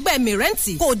kúrò lẹ́gbẹ́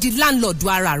mìrẹ́ǹtì kó di láńlọ́ọ̀dù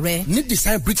ara rẹ. ní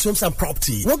Design Bricks Homes and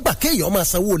Property wọ́n gbà kéèyàn máa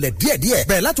sanwó lẹ̀ díẹ̀díẹ̀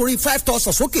bẹ̀rẹ̀ látòrí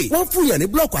 5,000 sókè wọ́n fún yàn ní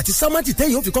blọọkù àti sámẹ́ǹtì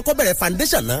téèyàn ó fi kọ́kọ́ bẹ̀rẹ̀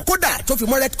foundation náà kódà tó fi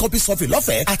mọ́ red copy sọ́fì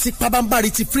lọ́fẹ̀ẹ́ àti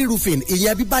pabambari ti free roofing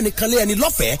ìyẹn bíbánikanlé ẹni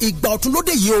lọ́fẹ̀ẹ́ ìgbà ọ̀tun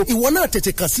lóde yìí o ìwọ náà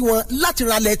tètè kàn sí wọn láti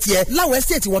ra lẹ̀ tiẹ̀ láwọn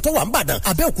estate wọn tó wà ń Bàdàn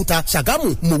Abẹ́òkúta Ṣàgámù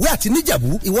Mòwe àti Níjẹ̀bú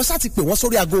ìwọ sá ti pè wọ́n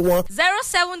sórí aago wọn.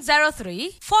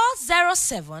 0703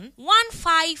 407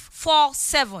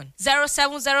 1547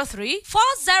 0703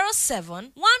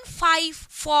 407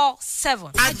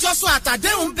 1547. àjọsọ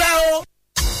àtàdéhùn bẹ́ẹ̀ o.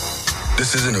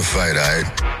 This isn't a fight, alright?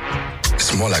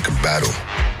 It's more like a battle.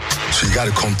 So you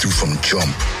gotta come through from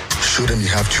jump. Show them you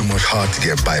have too much heart to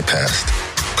get bypassed.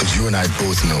 Cause you and I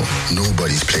both know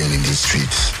nobody's playing in these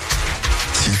streets.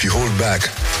 See, if you hold back,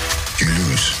 you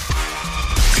lose.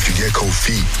 If you get cold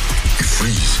feet, you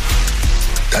freeze.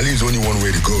 That leaves only one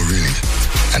way to go, really.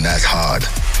 And that's hard.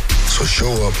 So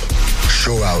show up,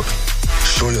 show out,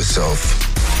 show yourself,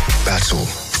 battle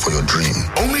for your dream.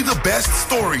 Only the best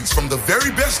stories from the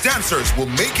very best dancers will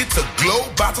make it to Glow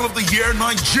Battle of the Year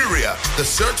Nigeria, the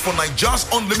search for Nigeria's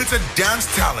unlimited dance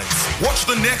talents. Watch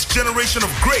the next generation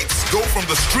of greats go from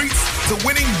the streets to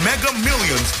winning mega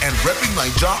millions and repping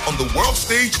Nigeria on the world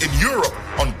stage in Europe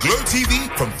on Glow TV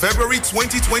from February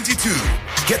 2022.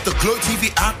 Get the Glow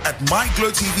TV app at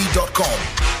myglowtv.com.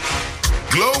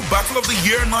 Glow Battle of the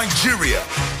Year Nigeria.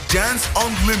 Dance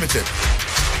Unlimited.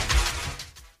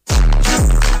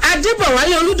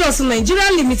 Adébọ̀wálé Olúdọ̀sùn Nigeria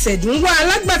Limited ń wá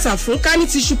alágbàtà fún Kani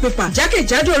tissue paper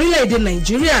jákèjádò orílẹ̀-èdè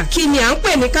Nàìjíríà. Kí ni à ń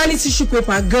pè ní Kani tissue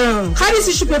paper gan-an? Kani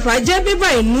tissue paper jẹ́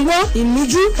bébà ìnuwọ́,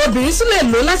 ìnujú, obìnrin sì lè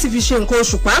lò láti fi ṣe nǹkan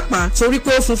oṣù pàápàá torí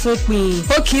pé ó funfun pin.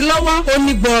 Ó kì í lọ́wọ́, ó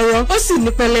ní gbọ̀ọ̀rọ̀, ó sì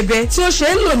ní pẹlẹbẹ tí ó ṣe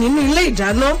é lò nínú ilé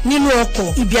ìdáná, nínú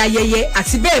ọkọ̀, ibi ayẹyẹ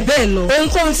àti bẹ́ẹ̀ bẹ́ẹ̀ lọ.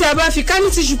 Ohunkóhun tí a bá fi Kani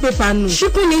tissue paper nù,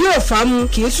 ṣíkún ni yóò fà á mu,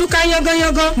 kì í túká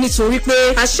yángányángán nítorí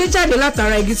pé àṣejáde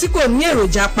látara igi tí kò ní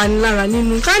èròjà apanilára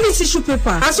nínú. Kani tissue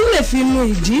paper a tún lè fi nu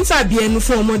ìdí tàbí ẹnu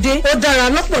fún ọmọdé. Ó dára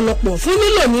lọ́pọ̀lọpọ̀ fún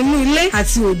lílò nínú ilé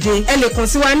àti òde. Ẹ lè kàn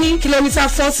sí wa ní kìlómítà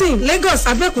 14 Lagos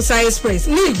Abẹ́òkúta Express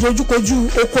ní ìdojúkojú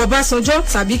oko Ọbásanjọ́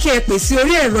tàbí kí ẹ pè sí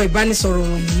orí ẹ̀rọ ìbánisọ̀rọ̀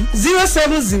wọ̀nyí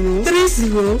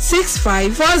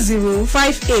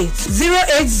 07030654058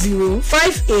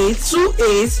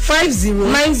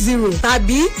 08058285090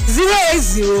 tàbí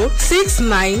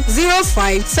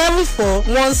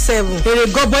 08069057417. Èrè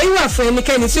gọbọi wà fún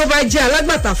ẹnikẹ́ni tí ó bá jẹ́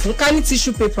alágbàtà fún Kani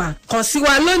tissue paper. Kàn sí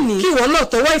wa lónìí kí ìwọ náà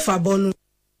tọwọ́ ìfàbọnu.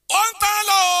 ó ń tán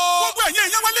lọ. gbogbo ẹ̀yin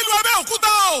èèyàn wá nílùú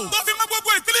Abẹ́òkúta o. tó fi mọ́ gbogbo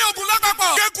ìpínlẹ̀ Ògùn lápapọ̀.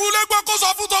 kéku lẹ́gbọ́n kó sọ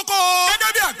fún tọkọ.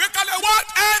 gẹ́gẹ́ bí àgbékalẹ̀ World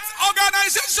Health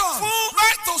Organization fún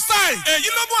Right to Sight. èyí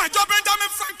ló mú àjọ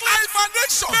Benjamin Franklin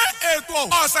Foundation gbé ètò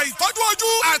ọ̀sẹ̀ ìtọ́jú ojú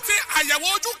àti àyẹ̀wò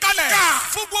ojú kalẹ̀. ká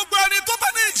fún gbogbo ẹni tó bá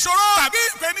ní ìṣòro tàbí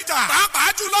ìpèníjà. pàápàá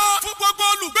jùlọ fún gbogbo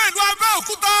olùgbé ìlú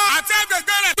Abẹ́òkúta àti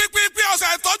ẹgbẹ̀gbẹ̀ rẹ̀. pínpín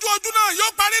ọ̀sẹ̀ ìtọ́jú ojú náà yóò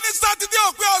parí ní Sátidé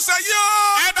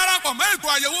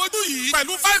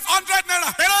pẹ̀lú 500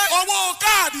 naira péré owó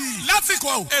káàdì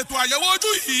lásìkò ètò àyẹ̀wò ojú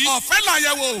yìí ọ̀fẹ́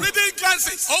làyẹ̀wò reading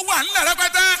glasses ó wà nílẹ̀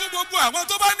rẹpẹtẹ fún gbogbo àwọn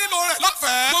tó bá nílò rẹ̀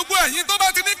lọ́fẹ̀ẹ́ gbogbo ẹ̀yin tó bá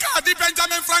ti ní káàdì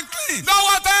Benjamin Franklin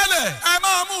lọ́wọ́ tẹ́lẹ̀ ẹ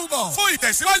máa mú bọ̀ fún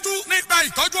ìtẹ̀síwájú nípa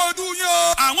ìtọ́jú ojú yín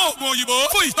o àwọn oògùn òyìnbó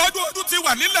fún ìtọ́jú ojú ti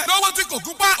wà nílẹ̀ lọ́wọ́ tí kò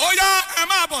gúnpá ó yá ẹ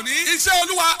máa bọ̀ ní iṣẹ́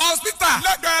olúwa hospital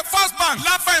lẹ́gbẹ̀ẹ́ First Bank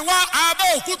láfẹ̀wá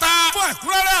Abẹ́òkúta fún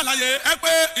ẹ̀kúnrẹ́rẹ́ àlàyé ẹ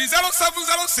pè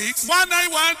 0706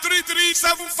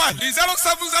 1913375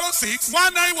 0706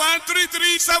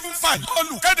 1913375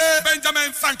 olùkéde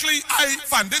Benjamin Franklin Eye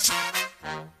Foundation.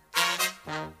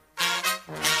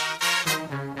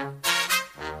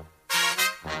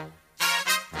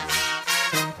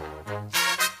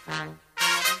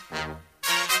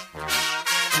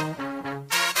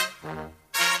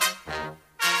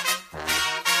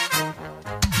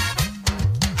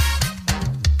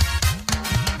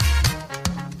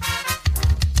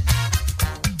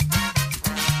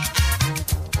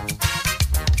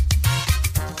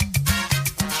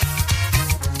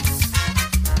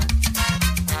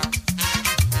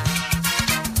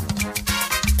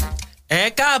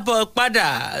 káàbọ̀ padà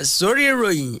sórí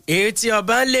ìròyìn etí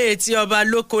ọba ń lé etí ọba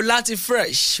lóko láti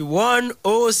Fresh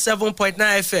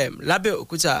 107.9 FM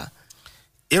lábẹ́òkúta.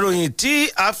 ìròyìn tí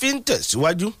a fi ń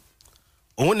tẹ̀síwájú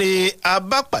òun ni a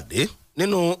bá pàdé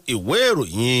nínú ìwé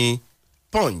ìròyìn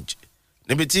Punch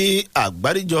níbi tí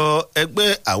àgbáríjọ ẹgbẹ́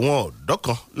àwọn ọ̀dọ́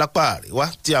kan lápá àríwá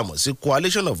tí a mọ̀ sí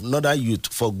Coalition of Northern Youth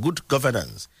for Good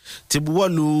Governance ti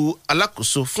buwọ́lu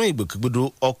alákòóso fún ìgbòkègbodò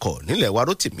ọkọ̀ nílẹ̀ wa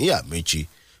Rotimi Amechi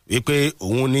wípé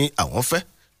òun ni àwọn fẹ́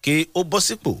kí ó bọ́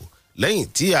sípò lẹ́yìn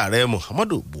tí ààrẹ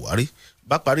Muhammadu Buhari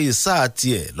bá parí sáà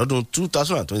tiẹ̀ lọ́dún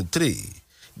 2023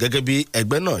 gẹ́gẹ́ bí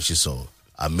ẹgbẹ́ náà ṣe sọ.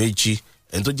 Amechi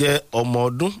ẹni tó jẹ́ ọmọ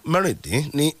ọdún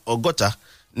mẹ́rìndínlọ́gọ́ta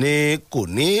ni kò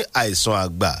ní àìsàn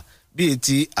àgbà bíi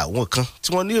ti àwọn kan tí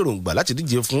wọ́n ní èròǹgbà láti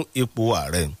díje fún ipò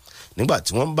ààrẹ. Nígbà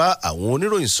tí wọ́n bá àwọn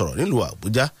oníròyìn sọ̀rọ̀ nílùú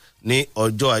Àbújá ní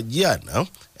ọjọ́ ajé àná,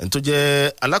 ẹni tó jẹ́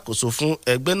alákòóso fún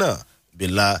ẹgbẹ́ náà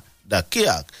Bella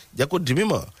Dakiak jẹ́ kó di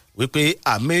mímọ̀ wípé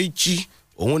Amechi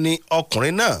òun ni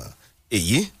ọkùnrin náà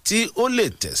èyí tí ó lè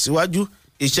tẹ̀síwájú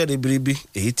iṣẹ́ ribiribi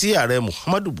èyí tí ààrẹ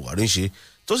Muhammadu Buhari ń ṣe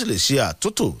tó sì lè ṣe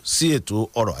àtúntò sí ètò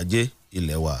ọrọ̀ ajé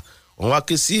ilẹ̀ wa. Wọ́n wá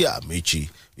ké sí Amechi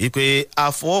wípé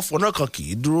àfọwọ́fọnà kan kì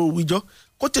í dúró wíjọ́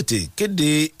kó tètè kéde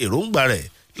èròǹgbà rẹ̀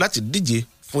láti díje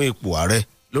fún ipò ààrẹ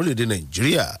lórílẹ̀‐èdè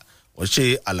Nàìjíríà. Wọ́n ṣe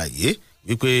àlàyé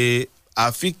wípé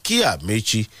àfi kí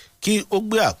Amechi kí ó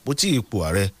gbé àpótí ipò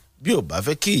ààrẹ bí ò bá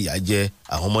fẹ́ kí ìyà jẹ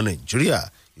àwọn ọmọ Nàìjíríà.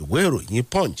 Ìwé ìròyìn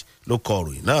Punch ló kọ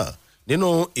ìròyìn náà. Nínú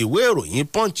ìwé ìròyìn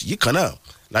Punch yìí kan náà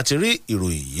láti rí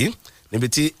ìròyìn yìí níbi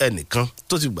tí ẹnìkan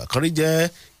tó ti gbà kan rí jẹ́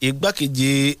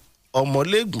igbákejì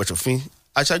ọmọlẹ́gbọ̀nsọ̀fin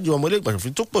aṣáájú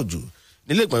ọmọlẹ́gbọ̀nsọ̀fin tó pọ̀ jù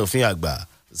nílẹ̀gbọ̀nsọ̀fin àgbà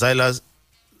Silas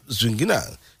Zungina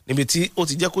níbi tí ó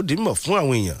ti jẹ́ kó di mímọ̀ fún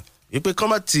àwọn èèyàn wípé kán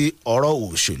má ti ọ̀rọ̀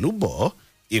òṣèlú bọ̀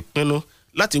ìpinnu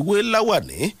láti wé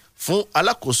láwàní fún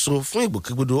alákòóso fún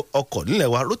ìgbòkègbodò ọkọ̀ nílẹ̀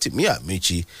wa Rotimi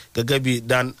Amechi gẹ́gẹ́ bí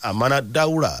Dan Amana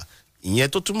Daura, ìyẹn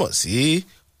tó túmọ̀ sí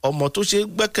ọmọ tó ṣe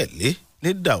gbẹ́kẹ̀lé ní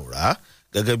Daura.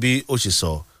 Gẹ́gẹ́ bí ó ṣe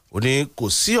sọ, ó ní kò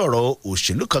sí ọ̀rọ̀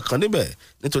òṣèlú kankan níbẹ̀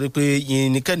nítorí pé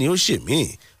yìnyínkẹ́ni ó ṣe mí.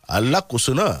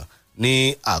 Alákòóso náà ní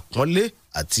àpọ́nlé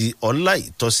àti ọlá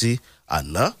ìtọ́sí.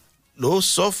 Àná ló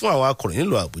sọ fún àwọn akọ̀ròyìn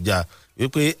nílùú Àbújá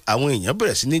wípé àwọn èèyàn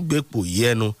bẹ̀rẹ̀ sí ní gbépò yí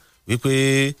ẹnu wípé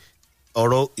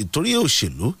ọ̀rọ̀ ìtorí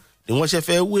òṣèlú ni wọ́n ṣe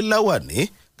fẹ́ wé láwàní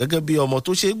gẹ́gẹ́ bí ọmọ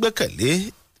tó ṣe gbẹ́kẹ̀lé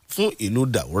fún ìlú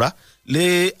Daura lé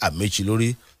Amechi lórí.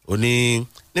 Ó ní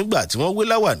nígbà tí wọ́n wé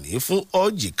láwàní fún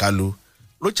Orji Kalu,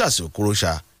 Rochas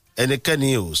Okorocha, ẹnikẹ́ni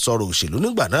ò sọ̀rọ̀ òṣèlú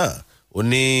nígbà náà. Ó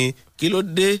ní kí ló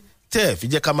dé tẹ́ ẹ̀ fi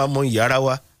jẹ́ ká máa mọ ìyára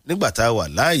wa nígbà tá a wà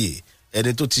láàyè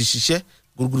ẹni tó ti ṣiṣẹ́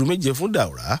gúrúgúrú méje fún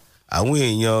Daura. Àwọn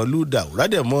èèyàn ìlú Daura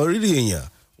dẹ̀ mọ rírì èèyàn,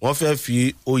 wọ́n fẹ́ fi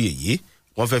oyè yìí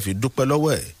wọ́n fẹ́ fi dúpẹ́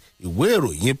lọ́wọ́ ẹ̀. Ìwé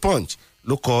ìròyìn Punch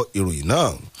ló kọ ìròyìn náà.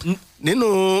 Nínú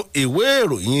ìwé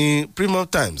ìròyìn Premium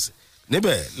Times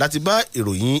níbẹ̀ láti bá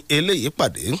ìròyìn eléyìí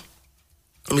pàdé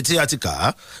níbi tí a ti kà á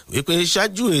wípé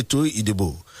ṣáájú ètò ìdìbò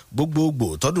gbogbogbò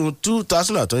tọdún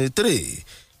 2023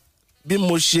 bí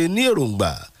mo ṣe ní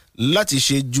èròǹgbà láti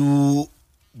ṣe ju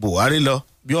Buhari lọ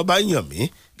bí wọ́n bá yàn mí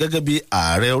gẹ́gẹ́ bí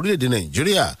ààrẹ orílẹ̀-èdè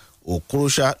Nàìjíríà.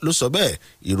 Okorocha ló sọ bẹ́ẹ̀.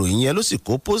 Ìròyìn yẹn ló sì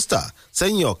kó pósítà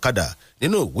sẹ́yìn ọ̀kadà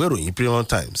nínú ìwé ìròyìn Premium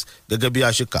Times. Gẹ́gẹ́ bí a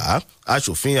ṣe kà á,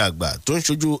 aṣòfin àgbà tó ń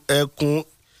ṣojú ẹkùn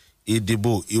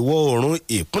ìdìbò ìwọ̀ oòrùn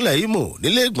ìpínlẹ̀ Imo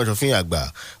nílé ìgbọ̀nsọ̀fin àgbà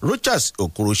Rochas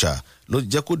Okorocha ló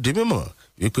jẹ́ kó di mímọ̀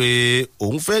wípé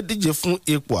òun fẹ́ díje fún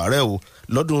ipò ààrẹ o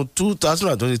lọ́dún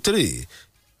 2023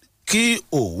 kí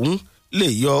òun lè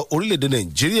yọ orílẹ̀-èdè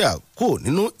Nàìjíríà kó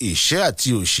nínú ìṣẹ́ àti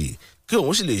òṣì kí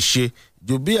òun sì lè ṣe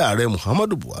ju bí ààrẹ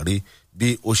Muhammadu Buhari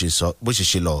bí ó ṣe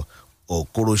ṣe lọ.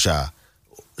 Okorocha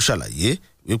ṣàlàyé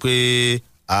wípé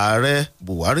ààrẹ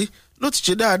Buhari ló ti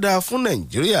ṣe dáadáa fún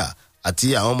Nàìjíríà àti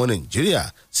àwọn ọmọ Nàìjíríà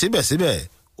síbẹ̀síbẹ̀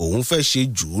òun fẹ́ ṣe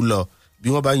jù ú lọ bí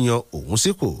wọ́n bá yan òun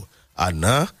sípò.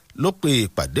 Àná ló pe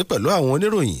ìpàdé pẹ̀lú àwọn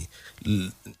oníròyìn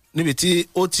níbi tí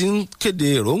ó ti ń kéde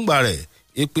èròǹgbà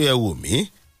rẹ̀ pé ẹ wò mí,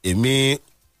 èmi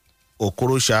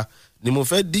Okorocha ni mo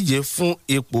fẹ́ díje fún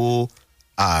ipò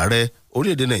ààrẹ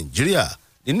orílẹ̀-èdè Nàìjíríà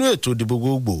nínú ètò ìdìbò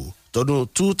gbogbo tọdún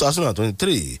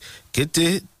 2023. Kété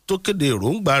tó kéde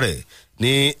èròǹgbà rẹ̀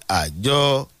ní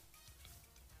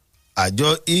àjọ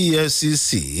EFCC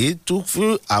tún fún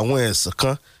àwọn ẹ̀sùn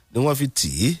kan ni wọ́n fi tì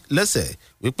í lẹ́sẹ̀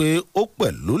wípé ó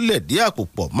pẹ̀lú lẹ̀dí àpò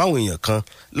pọ̀ máwọn èèyàn kan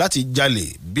láti jalè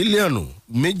bílíọ̀nù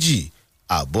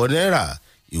 2.5 náírà.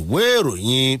 Ìwé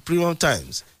ìròyìn Premium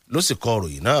Times ló sì kọ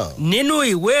ròyìn náà. Nínú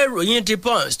ìwé ìròyìn The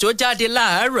Punch tó jáde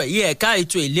láàárọ̀ yìí ẹ̀ka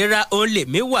ètò ìlera òun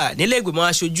lèmi wà nílé ìgbìmọ̀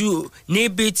aṣojú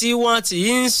níbi tí wọ́n ti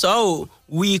ń sọ ọ́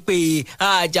wípé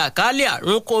àjàkálẹ̀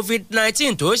àrùn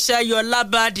COVID-19 tó ṣẹ́yọ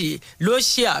lábàdì ló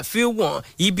ṣe àfihàn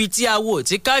ibi tí awo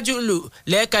ti kájú lù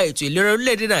lẹ́ka ètò ìlera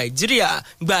orílẹ̀-èdè Nàìjíríà.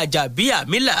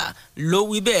 Gbàjàbíàmílà ló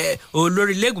wí bẹ́ẹ̀.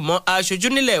 Olórí ilé-ìgbìmọ̀ aṣojú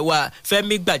nílẹ̀ wa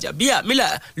Fẹ́mi Gbàjàbíàmílà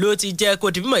ló ti jẹ́ kó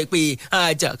di mímọ̀ pé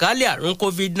àjàkálẹ̀ àrùn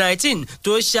COVID-19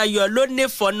 tó ṣẹ́yọ ló ní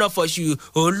fọnáfọṣù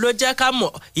òun ló jẹ́ ká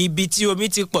mọ̀ ibi tí omi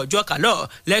ti pọ̀ jọ kálọ̀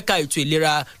lẹ́ka ètò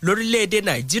ìlera lórílẹ̀-èdè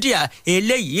Nàìjíríà,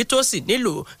 eléyìí tó sì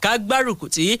nílò ká gbárùkù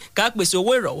tí ká pèsè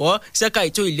owó ìrànwọ́ ṣẹ́ka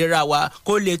ètò ìlera wa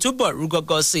kó lè túbọ̀ rú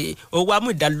gọ́gọ́ sí i. Ó wá mú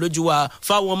ìdánilójú wa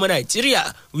fáwọn ọmọ Nàìjíríà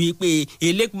wípé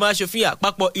ilé-ìgbìmọ̀ aṣòfin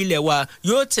àpapọ̀ ilẹ̀ wa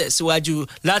yóò tẹ̀síwájú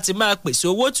láti máa pèsè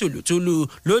owó tùlùtùlù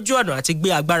lójú ọ̀nà àti gbé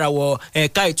agbára wọ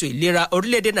ẹ̀ka ètò ìlera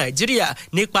orílẹ̀-èdè Nàìjíríà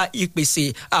nípa ìpèsè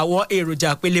àwọn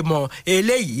èròjà pélémọ̀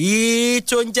eléyìí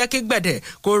tó ń jẹ́ kí gbẹ̀dẹ̀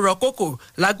kó rọ kókò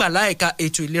lágbàlá ẹ̀ka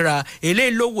ètò ìlera.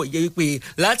 Eléyìí ló wòye wípé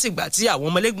látìgbà tí àwọn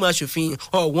ọmọ ilé-ìgbìmọ̀ aṣòfin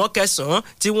ọ̀wọ́n 9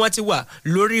 tí wọ́n ti wà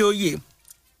lórí oyè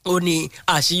ó ní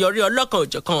àṣeyọrí ọlọ́kan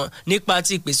òjọ̀kan nípa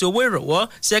ti ìpèsè owó ìrànwọ́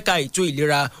ṣẹ́ka ètò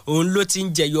ìlera òun ló ti ń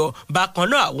jẹyọ. Bákan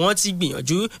náà àwọn ti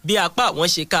gbìyànjú bí apá àwọn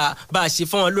ṣe ká bá a ṣe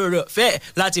fún wọn lórí ọ̀fẹ́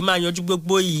láti máa yanjú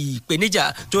gbogbo ìpèníjà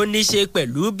tó ní ṣe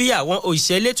pẹ̀lú bí àwọn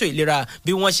òṣìṣẹ́ elétò ìlera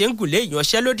bí wọ́n ṣe ń gùnlé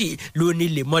ìyanṣẹ́lódì ló ní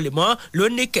lemọ́lemọ́ ló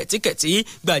ní kẹ̀tíkẹ̀tí.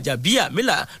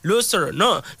 Gbàjàbíàmílà ló sọ̀rọ̀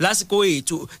náà lásìkò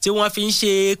ètò tí wọ́n fi ń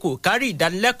ṣe kò kárí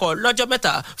ìdánilẹ́kọ̀ọ́ lọ́jọ́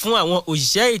mẹ́ta fún àwọn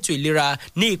òṣìṣẹ́ ètò ìlera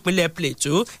ní ìpínlẹ̀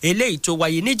Plateau eléyìí tó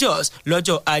wáyé ní Jos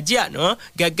lọ́jọ́ Ajé àná.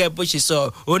 Gẹ́gẹ́ bó ṣe sọ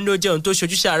ó ní ó jẹ́ ohun tó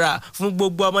ṣojú sára fún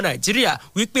gbogbo ọmọ Nàìjíríà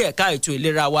wípé ẹ̀ka ètò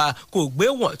ìlera wa kò gbé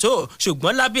wọ̀n tó,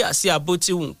 ṣùgbọ́n lábẹ́ àsíá bó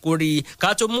ti hùn kó rí ká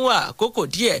tó mú àkókò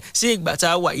díẹ̀ sí ìgbà tá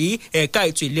a wà yìí ẹ̀ka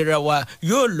ètò ìlera wa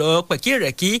yóò lọ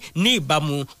pẹ̀kírẹ̀kí ní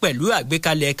ìbámu pẹ̀lú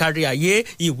àgbékalẹ̀ kárí ayé.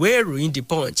 Ìwé ìròyìn The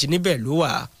Punch níbẹ̀ ló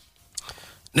wà.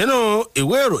 Nínú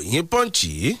ìwé ìròyìn Punch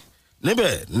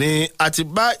níbẹ̀ ni a ti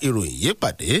bá ìròyìn yìí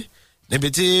pàdé níbi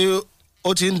tí ó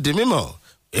ti ń di mímọ̀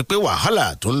pé wàhálà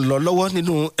tó ń lọ lọ́wọ́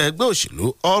nínú ẹgbẹ́ òṣèlú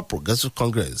All Progressives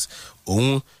Congress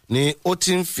òun ni ó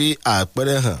ti ń fi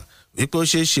àpẹẹrẹ hàn wípé ó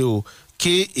ṣeé ṣe o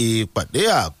kí ìpàdé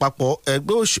àpapọ̀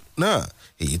ẹgbẹ́ òṣèlú náà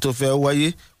èyí tó fẹ́ wáyé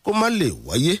kó má lè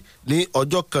wáyé ní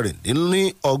ọjọ́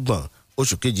 26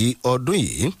 oṣù kejì ọdún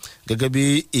yìí gẹ́gẹ́ bí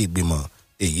ìgbìmọ̀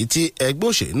èyí tí ẹgbẹ́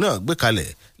òṣèlú náà gbé kalẹ̀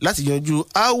láti yanjú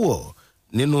aáwọ̀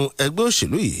nínú ẹgbẹ́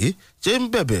òṣèlú yìí ṣe ń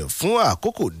bẹ̀bẹ̀ fún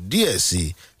àkókò díẹ̀ sí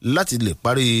i láti lè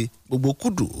parí gbogbo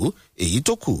kùdù èyí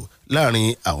tó kù láàrin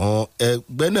àwọn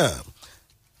ẹgbẹ́ náà.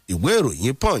 Ìwé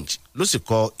ìròyìn Punch ló sì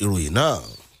kọ ìròyìn náà.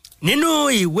 Nínú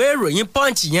ìwé ìròyìn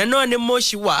Punch yẹn náà ni mo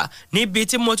ṣì wà níbi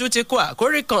tí mo tún ti kó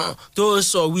àkórí kan tó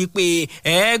sọ wípé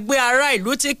ẹgbẹ́ ará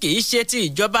ìlú tí kì í ṣe ti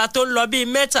ìjọba tó lọ bíi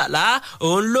 13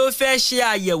 òun ló fẹ́ ṣe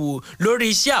àyẹ̀wò lórí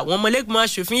iṣẹ́ àwọn ọmọlẹ́gbọ̀n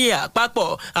aṣòfin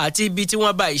àpapọ̀ àti ibi tí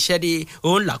wọ́n bá iṣẹ́ dé.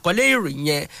 Òun làkọlé ìròyìn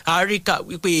yẹn àríkà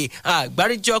wípé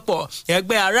àgbáríjọpọ̀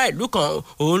ẹgbẹ́ ará ìlú kan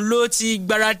òun ló ti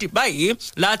gbáradì báyìí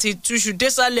láti túṣu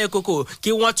désàlẹ̀ kòkò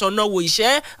kí wọ́n tọ́nà wo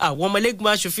iṣẹ́ àwọn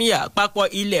ọmọlẹ́gbọ̀n aṣòfin àpapọ̀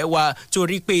ilẹ̀ wa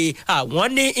torí pé àwọn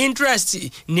ní interest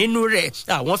nínú rẹ̀.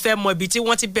 Àwọn fẹ́ mọ ibi tí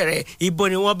wọ́n ti bẹ̀rẹ̀, ibo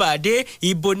ni wọ́n bá dé,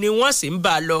 ibo ni wọ́n sì ń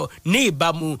bá lọ ní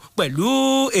ìbámu pẹ̀lú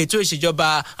ètò ìṣèjọba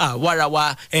àwarawa.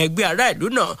 Ẹgbẹ́ ará ìlú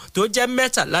náà tó jẹ́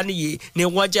 13 níye ni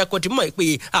wọ́n jẹ́ kó ti mọ̀ pé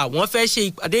àwọn fẹ́ ṣe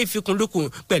ìpàdé ìfikùnlukùn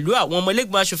pẹ̀lú àwọn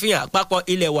ọmọlẹ́gbọ̀n aṣòfin àpapọ̀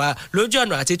ilẹ̀ wa lójú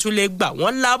ọ̀nà àti tún lè gbà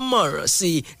wọ́n lámọ̀ràn sí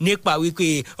i nípa wípé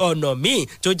ọ̀nà míì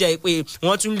tó jẹ́ pé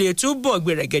wọ́n tún lè túbọ̀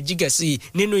gbèrègẹ̀jigẹ̀ sí i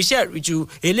nínú iṣẹ́ ìrìjú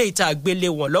eléyìí tá a gbélé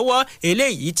wọn lọ́wọ́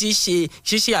eléyìí ti ṣe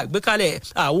ṣíṣe àgbékalẹ̀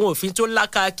àwọn òfin tó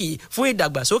lákàkì fún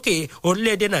ìdàgbàsókè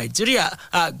orílẹ̀-èdè Nàìjíríà.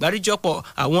 Àgbáríjọpọ̀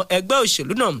àwọn ẹgbẹ́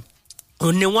òṣèlú náà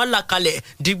ni wọ́n là kalẹ̀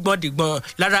dìgbọ̀ndìgbọ̀n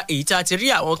lára èyí tá a ti rí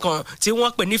àwọn kan tí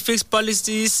wọ́n pè ní Fixed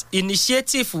Policies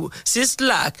Initiative,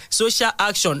 CISLAC, Social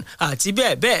Action àti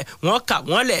bẹ́ẹ̀ bẹ́ẹ̀ wọ́n kà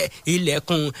wọ́n lẹ̀.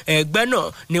 Ilẹ̀kùn ẹgbẹ́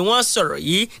náà ni wọ́n sọ̀rọ̀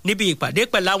yìí níbi ìpàdé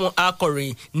pẹ̀lú àwọn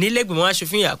akọ̀ròyìn nílẹ̀gbìmọ̀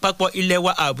aṣòfin àpapọ̀ ilẹ̀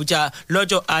wa Àbújá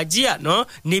lọ́jọ́ Ajé àná,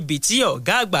 níbi tí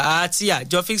ọ̀gá àgbà àti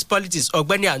àjọ Fixed Policies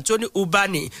ọ̀gbẹ́ni Anthony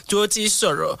Ubani tó ti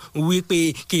sọ̀rọ̀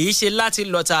wípé kì í ṣe láti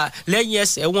lọ́ta lẹ́yìn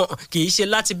ẹsẹ̀ wọn, kì í ṣe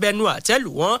láti bẹnu àtẹ́lù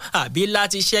wọn àbí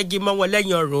láti ṣẹ́gi mọ́ wọn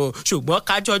lẹ́yìn ọ̀run, ṣùgbọ́n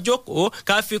kájọ jókòó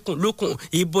ká fikùn lukùn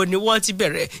ibo ni wọ́n ti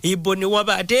bẹ̀rẹ̀, ibo ni wọ́n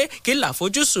bá dé, kí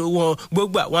làfojúsùn wọn,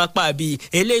 gbogbo àwọn apá bíi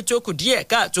eléyìí tó kù díẹ̀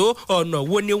káàtó, ọ̀nà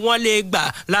wo ni wọ́n lè gbà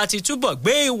láti túbọ̀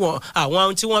gbé ìwọ̀n àwọn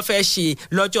ohun tí wọ́n fẹ́ ṣe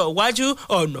lọ́jọ́ iwájú,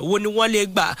 ọ̀nà wo ni wọ́n lè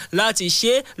gbà láti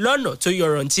ṣe lọ́nà tó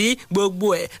yọrantí. Gbogbo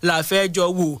ẹ̀ la fẹ́ jọ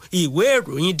wò. Ìwé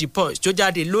ìròyìn The Punch tó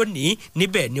jáde lónìí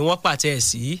níbẹ̀ ni wọ́n pàtẹ́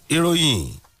sí. Ìròyìn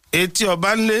etí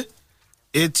ọba ńlé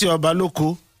etí ọba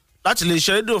lóko láti lè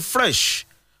ṣe rédíò Fresh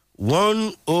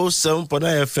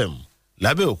 107.9 FM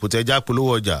lábẹ́òkúta ẹja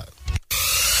polówó ọjà.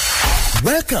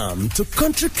 Welcome to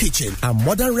Country Kitchen, a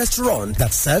modern restaurant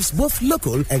that serves both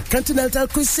local and continental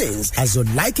cuisines as you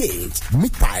like it.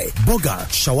 Meat pie, burger,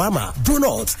 shawarma,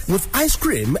 donuts with ice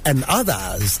cream and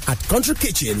others. At Country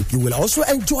Kitchen, you will also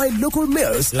enjoy local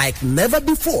meals like never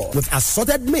before with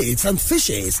assorted meats and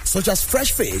fishes such as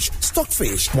fresh fish,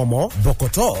 stockfish, momo,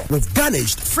 bokoto with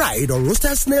garnished, fried or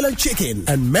roasted snail and chicken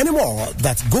and many more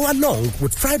that go along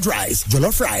with fried rice,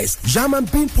 jollof rice, yam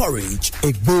and bean porridge,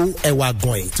 egbo, ewa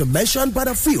goin, to mention but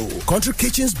a few. Country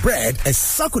Kitchen's bread is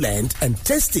succulent and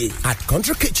tasty. At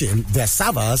Country Kitchen, their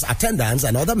servers, attendants,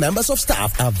 and other members of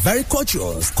staff are very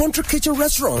courteous. Country Kitchen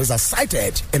restaurants are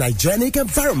sited in hygienic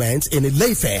environments in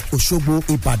Ile-Ife, Osogbo,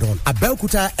 Ibadan,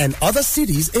 Abeokuta, and other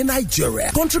cities in Nigeria.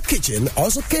 Country Kitchen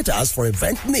also caters for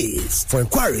event needs. For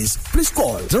inquiries, please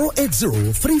call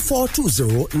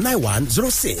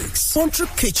 080-3420-9106. Country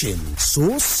Kitchen,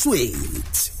 so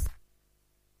sweet.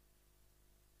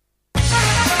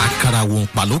 àkàrà wọn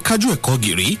pàló kájú ẹ̀kọ́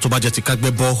gírí tó bá jẹ́ ti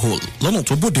kágbẹ́ borehole lọ́nà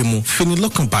tó bóde mu fini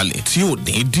lọ́kàn balẹ̀ tí ò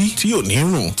ní dí tí ò ní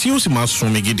rùn tí ó sì máa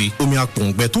sunmi gidi omi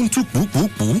apòǹgbẹ tó ń tú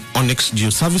pùpùpù. Onyx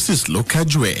Geoservices ló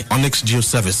kájú ẹ̀. Onyx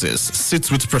Geoservices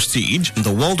sits with prestige in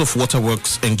the world of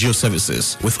waterworks and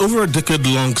geoservices with over a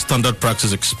decade-long standard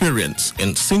practice experience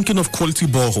in sinking of quality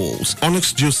boreholes.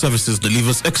 Onyx Geoservices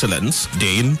delivers excellence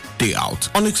day in, day out.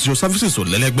 Onyx Geoservices ò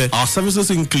lẹ́lẹ́gbẹ́. Our services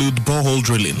include borehole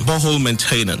drilling, borehole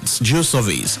maintenance,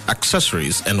 geosurveys,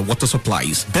 accessories and water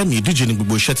supplies. Bẹ́ẹ̀ni ìdíje ni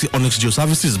gbogbo iṣẹ́ tí Onyx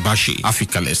Geoservices bá ṣe.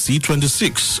 Àfikàlẹ̀ sí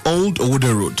 26 Old Owode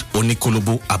Road,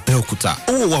 Oníkólóbó, Abẹ́òkúta.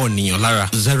 Ó wà ònìyàn lára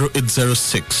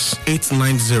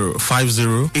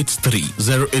 0806-890-5083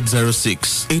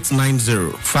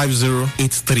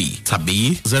 0806-890-5083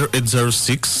 tàbí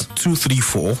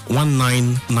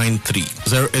 0806-234-1993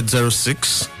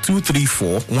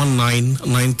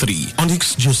 0806-234-1993.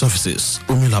 Onyx Geoservices,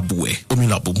 Omilabuwe,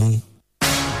 Omilabumu.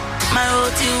 My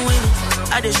whole team winning.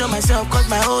 I dey show myself cause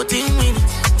my whole team winning.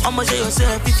 I'ma show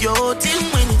yourself if your whole team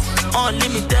winning.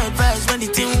 Unlimited price when the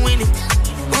team winning.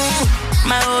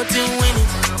 My whole team winning.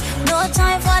 No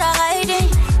time for the hiding.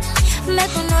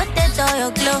 Make you know that all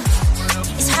your glow.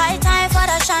 It's high time for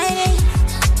the shining.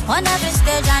 On every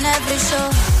stage and every show.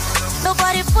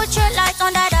 Nobody put your light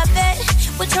under the bed.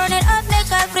 We turn it up, make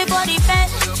everybody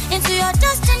bend into your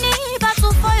destiny.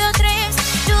 Battle for your dreams.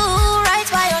 Do right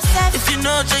by yourself. If you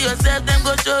know show yourself, then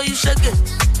go show you shake it.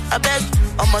 I beg,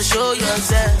 I'ma show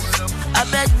yourself. I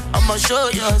beg, I'ma show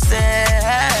yourself.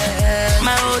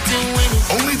 My whole team winning.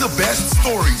 Only the best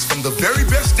stories from the very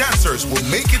best dancers will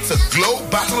make it to Glow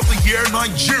Battle of the Year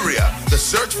Nigeria, the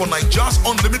search for Niger's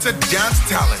unlimited dance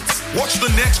talents. Watch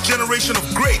the next generation of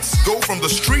greats go from the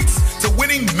streets to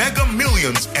winning mega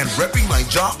millions and repping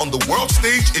Niger on the world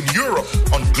stage in Europe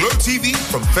on Glow TV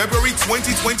from February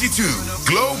 2022.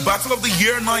 Glow Battle of the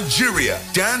Year Nigeria,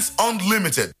 Dance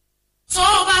Unlimited.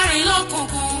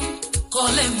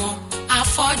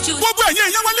 Àfọ́jú. Gbogbo ẹ̀yin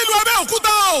èèyàn wá nílùú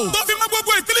Abẹ́òkúta o. Tó fi mọ́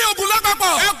gbogbo ìpínlẹ̀ Ògùn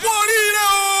lápapọ̀. Ẹ kú oríire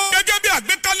o. Gẹ́gẹ́ bí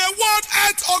àgbékalẹ̀ World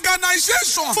Health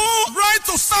Organization fún Right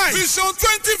to Sight Vision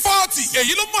 2040.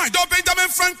 Èyí ló mú àjọ Benjamin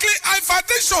Franklin Eye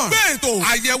Foundation gbé ètò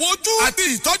àyẹ̀wò ojú àti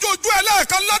ìtọ́jú ojú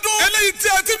ẹlẹ́ẹ̀kan lọ́dún. Eléyìí tí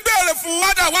ẹ ti ń béèrè fún.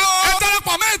 Padà wá o. Ẹ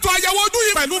darapọ̀ mọ́ ètò àyẹ̀wò ojú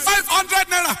yìí pẹ̀lú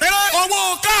 $500. Péré owó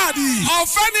káàdì.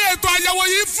 Ọ̀fẹ́ ni ètò àyẹ̀wò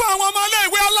yìí fún àwọn ọmọ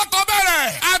ilé-ìwé alákọ̀ọ́bẹ̀rẹ̀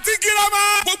àti girama.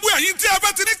 Gbogbo ẹ̀yin tí ẹ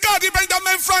fẹ́ ti ní káàdì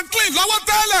Benjamin Franklin lọ́wọ́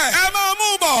tẹ́lẹ̀ ẹ máa mú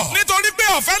bọ̀ nítorí pé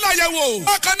ọ̀fẹ́ láyẹ̀wò.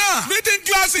 Bákan náà reading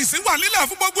glasses wà nílẹ̀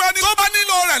fún gbogbo ẹni tó bá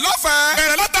nílò rẹ̀ lọ́fẹ̀ẹ́.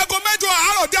 Bẹ̀rẹ̀ látago 8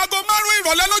 àárọ̀ di aago 5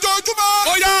 ìrọ̀lẹ́ lójoojúmọ́.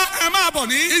 Ó yá ẹ máa bọ̀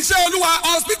ní Iṣẹ́ Olúwa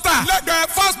hospital lẹ́gbẹ̀ẹ́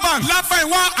First Bank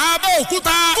Láfẹ̀wá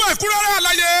Abẹ́òkúta. Fún ẹ̀kúnrẹ́rẹ́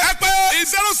àlàyé ẹ pè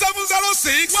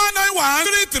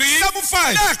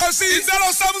 0706-191-3375. lẹ́ẹ̀kan sí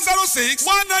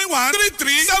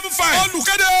 0706-191-3375.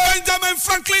 olùkéde Benjamin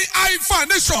Franklin Eye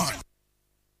Foundation.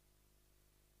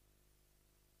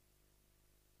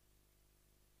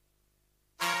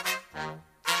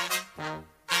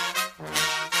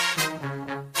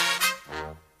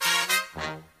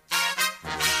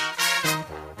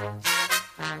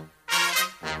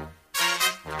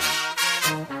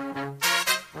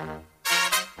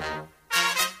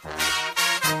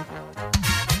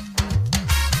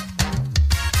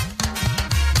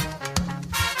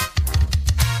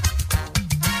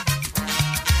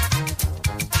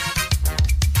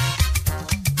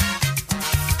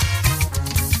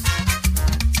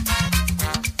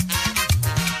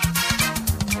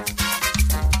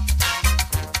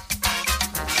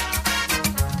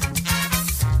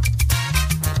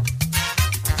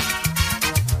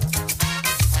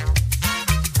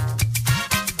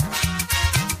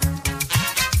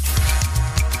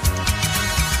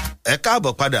 ẹ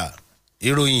káàbọ̀ padà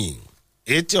ìròyìn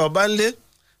etí ọba ńlé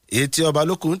etí ọba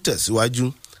lókun tẹ̀síwájú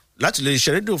láti lè ṣe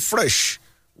rédíò fresh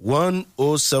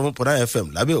 107.9 FM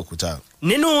lábẹ́òkúta.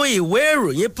 nínú ìwé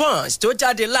ìròyìn punch tó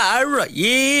jáde láàárọ̀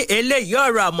yìí eléyìí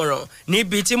ọ̀rọ̀ àmọ̀ràn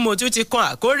níbi tí mo tún ti kan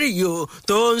àkórí yìí o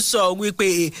tó ń sọ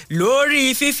wípé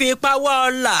lórí fífi pawọ́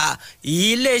ọ̀la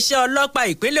iléeṣẹ́ ọlọ́pàá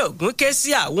ìpínlẹ̀ Ògùn ké sí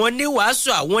àwọn oníwàásù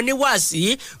àwọn oníwàásí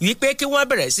wípé kí wọ́n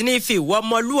bẹ̀rẹ̀ sí ní fi ìwà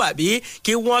ọmọlúwàbí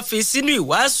kí wọ́n fi sínú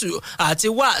ìwàásù àti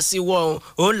wàásí wọn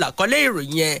òun làkọ́lé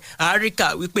ìròyìn yẹn àríkà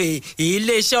wípé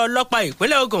iléeṣẹ́ ọlọ́pàá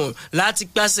ìpínlẹ̀ Ògùn láti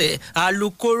pàṣẹ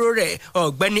alukóró rẹ̀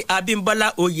ọ̀gbẹ́ni Abímbọ́lá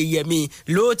Oyèyẹmí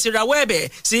ló ti rawọ́ ẹ̀bẹ̀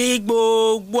sí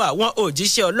gbogbo àwọn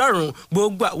òjíṣẹ́ Ọlọ́run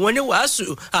gbogbo àwọn oníwàásù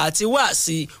àti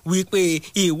wàásí wípé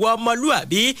ìwà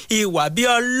ọmọlúwàbí ìwà bí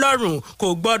Ọlọ́run kò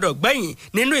gbọ́dọ̀ gbẹ̀yìn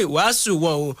nínú ìwàásù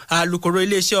wọn o alukoro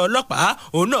iléeṣẹ́ ọlọ́pàá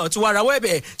òun náà tún wá rawọ́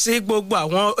ẹ̀bẹ̀ sí gbogbo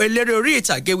àwọn eléré orí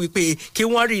ìtàgé wípé kí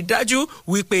wọ́n rí i dájú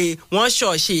wípé wọ́n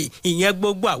ṣọ̀ṣì ìyẹn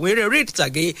gbogbo àwọn eré orí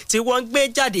ìtàgé tí wọ́n ń gbé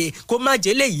jáde kó má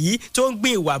jẹ́ léyìí tó ń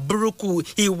gbin ìwà burúkú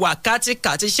ìwà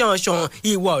kátikàti ṣánṣán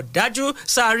ìwà ọ̀dájú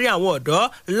sáárín àwọn ọ̀dọ́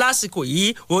lásìkò yìí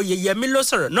Oyèyẹmí ló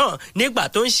sọ̀rọ̀ náà nígbà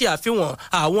tó ń ṣe àfihàn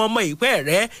àwọn ọmọ ìpẹ́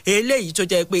rẹ̀ eléyìí tó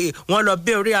jẹ́ pé wọ́n lọ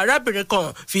bẹ́ orí arábìnrin kan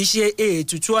fi ṣe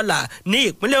ètùtù ọlà ní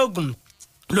ìpínlẹ̀ Ògùn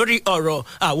lórí ọ̀rọ̀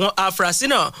àwọn afurasí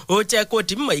náà ó jẹ́ kó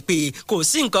di mọ̀ pé kò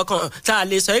sí nǹkan kan tá a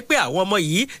lè sọ pé àwọn ọmọ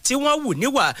yìí tí wọ́n wù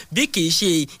níwà bí kì í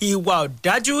ṣe ìwà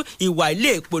ọ̀dájú ìwà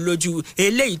ilé ìpolójú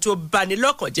eléyìí tó bani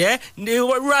lọ́kàn jẹ́ ní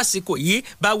irú àsìkò yìí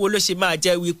báwo ló ṣe máa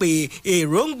jẹ́ wípé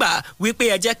èròǹgbà wípé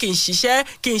ẹ jẹ́ kí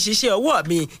n ṣiṣẹ́ ọwọ́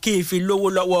mi kí n fi lówó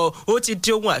lọ́wọ́ ó ti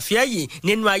di ohun àfẹ́yìn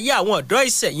nínú ayé àwọn ọ̀dọ́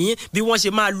ìsẹ̀yìn bí wọ́n ṣe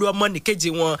máa lu ọmọnìkejì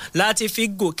wọn láti fi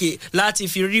gòkè láti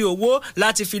fi rí owó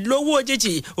láti fi lówó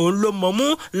òjijì òun ló mọ̀ mú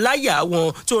láyà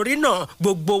wọn torí náà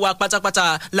gbogbo wa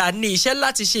pátápátá la ní iṣẹ́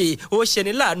láti ṣe ó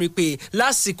ṣeni láàánú pé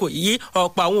lásìkò yìí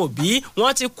ọ̀pọ̀ àwọn òbí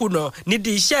wọ́n ti kùnà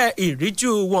nídìí iṣẹ́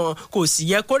ìríjú wọn kò sì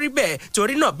yẹ kó rí bẹ́ẹ̀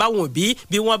torí náà báwọn òbí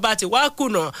bí wọ́n bá ti wá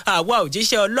kùnà àwa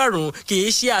òjíṣẹ́ Ọlọ́run kì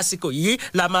í ṣe àsìkò yìí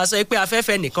la máa sọ pé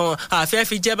afẹ́fẹ́ nìkan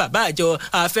afẹ́fi jẹ́ bàbá àjọ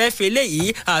afẹ́fẹ́ léyìí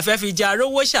afẹ́fi jẹ́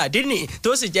arówó ṣàdínì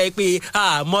tó sì jẹ́ pé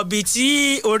àmọ́bi tí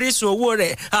orísun owó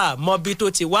rẹ̀ àmọ́bi tó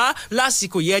ti wá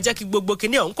lásìkò yìí ẹ jẹ́ kí gbogbo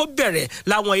kinní ọ̀hún kó bẹ̀rẹ̀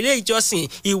láwọn ilé ìjọsìn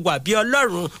ìwà bí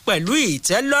Ọlọ́run pẹ̀lú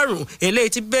ìtẹ́lọ́rùn eléyìí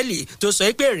tí bẹ́ẹ̀lì tó sọ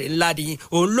pé èrè ńlá ni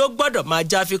òun ló gbọ́dọ̀ máa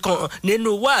jáfi kan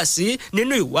nínú wáàsí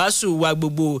nínú ìwàásù wa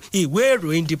gbogbo ìwé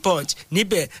ìròyìn The Punch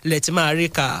níbẹ̀ lẹ ti máa rí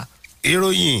kà.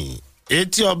 ìròyìn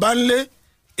etí ọba ńlé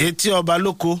etí ọba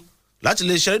lóko láti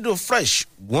lè ṣe rédíò fresh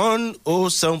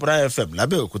 107.9 FM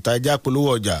lábẹ́òkúta ẹja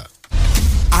polówó ọjà.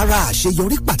 ara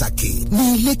àṣeyọrí pàtàkì ní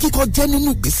ilé kíkọ́ jẹ́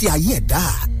nínú ìgbésí ayé ẹ̀dá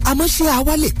àmọ́ ṣé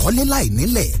àwa lè kọ́lé láì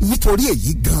nílẹ̀ nítorí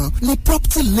èyí gan ni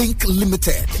Property Link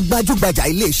Limited gbajúgbajà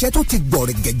iléeṣẹ́ tó ti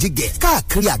gbọ̀rẹ̀ gẹ̀jígẹ̀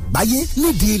káàkiri àgbáyé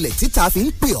nídìí ilẹ̀ títà fi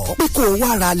ń pè ọ́ pé kó o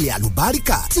wá ra ilẹ̀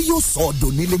àlùbáríkà tí yóò sọ ọ́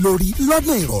dònílé lórí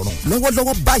lọ́nà ìrọ̀rùn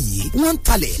lọ́wọ́lọ́wọ́ báyìí wọ́n ń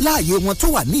talẹ̀ láàyè wọn tó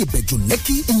wà ní Ìbẹ̀jú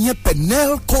Lẹ́kì ìyẹn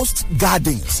Penel Coast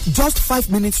Gardens just 5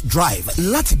 minutes drive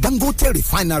láti Dangote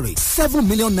Refinery 7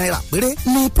 million naira péré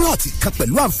ní plọ̀tì kan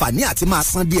pẹ̀lú àǹfààní àti máa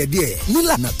san díẹ̀díẹ̀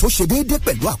nílànà tó ṣe déédéé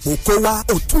pẹ̀lú àpò kówá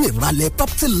tún lè ralẹ̀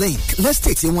Property Link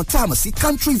lẹ́sítẹ̀tì wọn tá a mọ̀ sí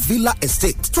Country Villa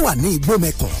Estate tó wà ní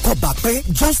Ìgbómẹ̀kàn Kọ́bápẹ́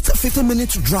just 15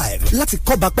 minutes drive láti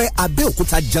Kọ́bápẹ́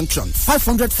Abẹ́òkúta Junction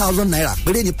 500,000 naira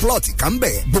péré ní plọ̀tì kan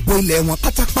bẹ̀ gbogbo ilẹ̀ wọn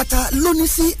pátápátá ló ní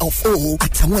sí of o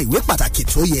àtàwọn ìwé pàtàkì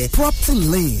tó yẹ Property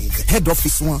Link head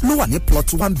office wọn ló wà ní plot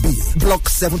 1B block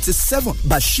 77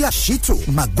 Bashir Shitu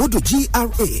Magodo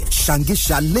GRA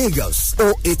Shangisha Lagos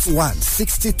 081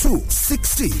 62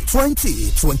 60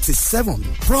 20 27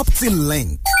 Property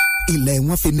Link ilẹ̀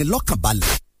wọn fi ní lọ́kàn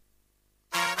balẹ̀.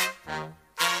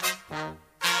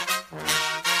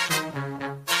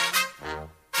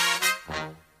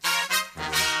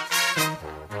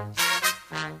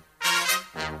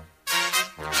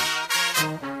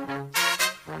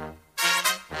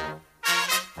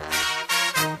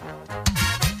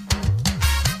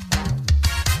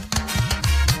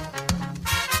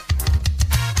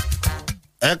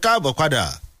 ẹ káàbọ̀ padà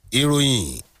ìròyìn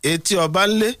etí ọba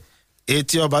ńlé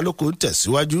etí ọba lóko ń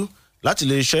tẹ̀síwájú láti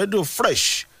lè ṣe rédíò fresh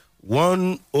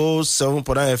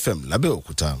 107.9 FM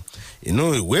lábẹ́òkúta inú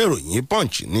ìwé ìròyìn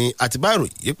punch ni àtibá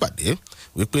ìròyìn yìí pàdé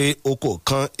wípé oko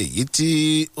kan èyí tí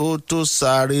ó tó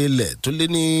sáré lẹ̀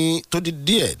tó dí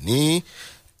díẹ̀ ní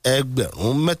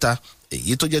 3,000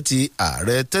 èyí tó jẹ́ ti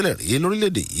ààrẹ tẹ́lẹ̀ rí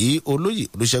lórílẹ̀‐èdè yìí olóyè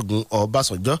olúṣẹ́gun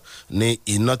ọbásanjọ́ ní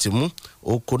iná ti mú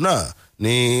oko náà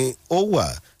ni ó wà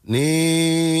ní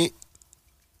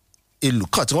ìlú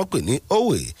kan tí wọ́n pè ní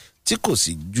Owe tí kò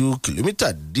sì ju kìlómítà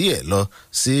díẹ̀ lọ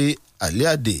sí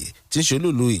Aliade tí ń ṣe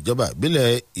olúlu ìjọba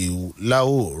ìbílẹ̀ ìlà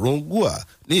oòrùn Gúà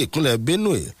ní ìpínlẹ̀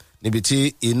Benue níbi tí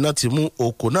iná ti mú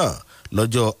oko náà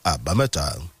lọ́jọ́ àbámẹ́ta.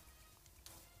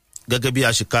 Gẹ́gẹ́ bí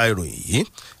a ṣe ka ìròyìn yìí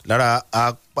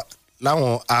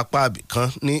láwọn apá abìkan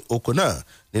ní oko náà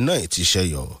níná ti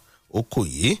ṣẹyọ. Oko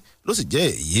yìí ló sì jẹ́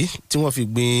èyí tí wọ́n fi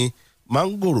gbin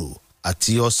mángòrò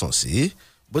àti ọsàn sí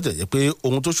bó tẹ̀ jẹ́ pé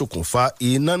ohun tó ṣokùnfà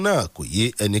iná náà kò yé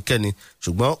ẹnikẹ́ni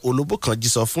ṣùgbọ́n olóbó kan jí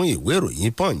sọ fún ìwé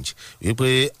ìròyìn Punch wípé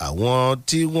àwọn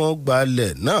tí wọ́n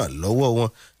gbalẹ̀ náà lọ́wọ́ wọn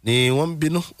ni wọ́n ń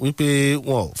bínú wípé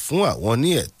wọn ò fún àwọn ní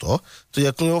ẹ̀tọ́ tó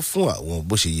yẹ kí wọ́n fún àwọn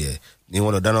bó ṣe yẹ ni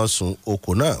wọ́n lọ dáná sun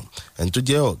oko náà. Ẹni tó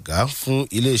jẹ́ ọ̀gá fún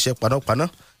iléeṣẹ́ panápaná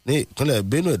ní ìpínlẹ̀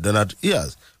Benue Donald Iaz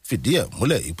fìdí ẹ̀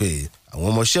múlẹ̀ wípé àwọn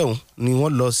ọmọọṣẹ́ òun ni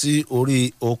wọ́n lọ sí orí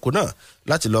oko náà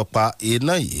láti lọ pa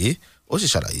iná yìí. Ó sì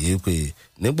ṣàlàyé pé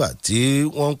nígbà tí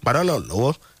wọ́n ń paná náà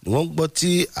lọ́wọ́ ni wọ́n gbọ́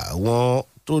tí àwọn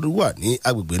tó wà ní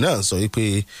agbègbè náà sọ wípé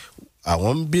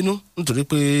àwọn ń bínú nítorí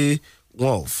pé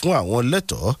wọn ò fún àwọn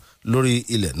lẹ́tọ̀ọ́ lórí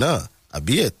ilẹ̀ náà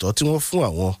àbí ẹ̀tọ́ tí wọ́n fún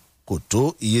àwọn kò tó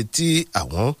iye tí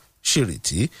àwọn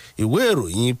ṣèrètí. Ìwé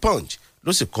ìròyìn Punch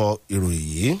ló sì kọ ìròyìn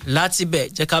yìí. láti bẹ̀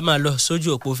jẹ́ ká máa lọ sójú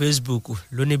òpó Facebook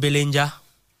lóníbélẹ́njá.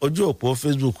 Ojú òpó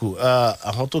Facebook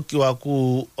àwọn tó kí wa kú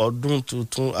ọdún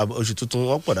tuntun oṣù tuntun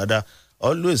wọ́n pọ̀ dáadáa.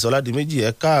 Always Ọládìméjì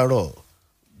ẹ káàárọ̀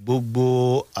gbogbo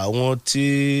àwọn tí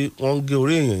wọ́n ń gé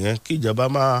orí èèyàn yẹn kí ìjọba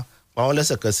máa pa wọ́n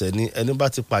lẹ́sẹ̀kẹsẹ̀ ní ẹni bá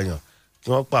ti pààyàn kí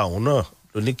wọ́n pa àwọn náà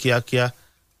lóní kíákíá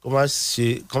kó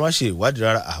má ṣe ìwádìí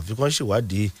rárá àfi kó ṣe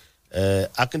ìwádìí.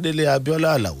 Akíndélé Abíọ́lá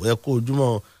Àlàó ẹ kú ojúmọ́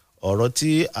ọ̀rọ̀ tí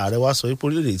ààrẹ wa sọ wípé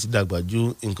orílẹ̀-èdè ti dàgbà ju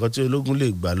nǹkan tí ológun lè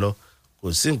gbà lọ kò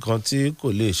sí nǹkan tí kò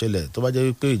lè ṣẹlẹ̀ tó bá jẹ́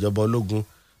wípé ìjọba ológun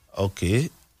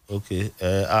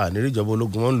nírí ìjọba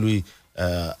ológun wọn ń lu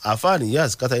àfáà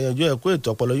Niyas kátàyànjú ẹ̀kọ́ ètò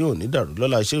ọpọlọ yóò ní dàrú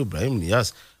lọ́la Shehu Ibrahim Niyas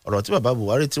ọ̀rọ̀ tí bàbá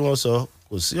Buhari tí wọ́n sọ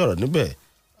kò sí ọ̀rọ̀ níbẹ̀.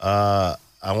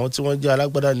 Àwọn tí wọ́n jẹ́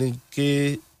alágbádá ni kí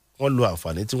wọ́n lo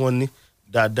àǹfààní tí wọ́n ní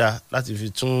dáadáa láti fi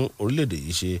tún orílẹ̀-èdè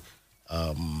yìí ṣe.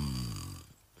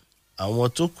 Àwọn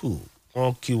tó kù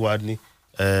wọ́n kí wa ní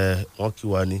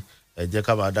ẹ jẹ́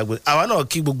ká máa dágbére. Àwa náà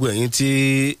kí gbogbo ẹ̀yin tí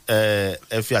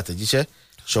ẹ fi àtẹ̀jíṣẹ́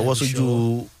ṣọwọ́ sójú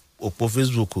òpó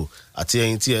Facebook àti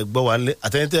ẹ̀yin tí ẹ gbọ́ wa nílé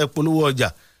àtẹ̀yin tí ẹ polówó ọjà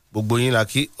gbogbo yín la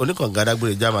kí oníkànga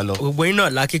dágbére já máa lọ. gbogbo yín náà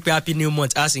la kí pé happy new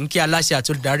month a sì ń kí aláṣẹ àti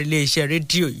olùdarí iléeṣẹ́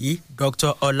rédíò yìí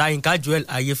Dr. Ọláyínká Joel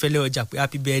Ayéfẹ́lẹ́ ọjà pé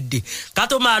happy birthday. ká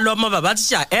tó máa lọ ọmọ bàbá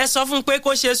tíṣà ẹ sọ fún pé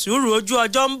kó ṣe sùúrù ojú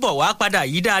ọjọ́ ń bọ̀ wá padà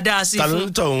yí dáadáa sí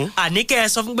fún. àníkẹ́ ẹ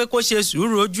sọ fún pé kó ṣe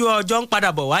sùúrù ojú ọjọ́ ń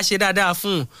padà bọ̀ wá ṣe dáadáa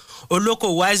fún olóko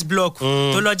wise block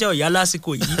tó lọ́jọ́ òyà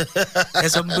lásìkò yìí ẹ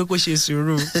sọ pé kó ṣe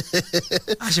sùúrù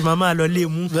a sì máa lọ lé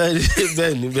mú.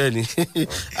 bẹ́ẹ̀ni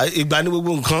ìgbà ní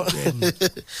gbogbo nǹkan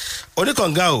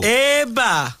oníkànga o.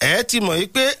 ẹ ti mọ̀ yí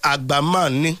pé àgbà máa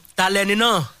ní. talẹ́ni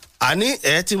náà. àní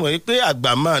ẹ ti mọ̀ yí pé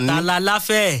àgbà máa ní. tala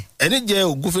láfẹ́. ẹni jẹ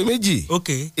ògúnfe méjì.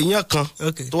 iyán kan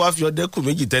tó wá fi ọdẹ kù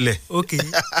méjì tẹ́lẹ̀.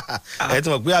 ẹ ti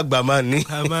mọ̀ pé àgbà máa ní.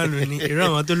 àmàlù ni ìran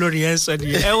àwọn tó lórí yẹn sọ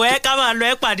nìyẹn. ẹ̀wẹ̀ ká máa lọ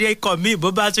ẹ pàdé ikọ̀ mi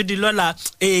bó bá tún di lọ́la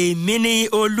èmi ní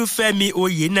Olúfẹ́mi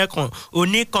Oyènẹ́kan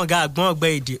oníkànga àgbọ̀n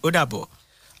ọ̀gbẹ́ èdè ó dàbọ̀.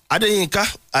 Adéyínká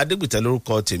Adégbìtẹ́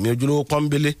lórúkọ tèmi ojúlówó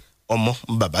pọ́nbélé ọmọ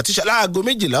bàbá tíṣà láago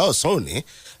 12 ọ̀sán òní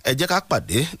ẹ jẹ́ ká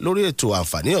pàdé lórí ètò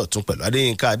àǹfààní ọ̀tún pẹ̀lú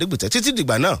Adéyínká Adégbìtẹ́ títí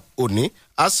dìgbà náà òní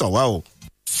á sàn wá o.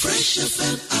 Fresh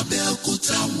FM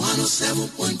Abẹ́òkúta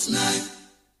 107.9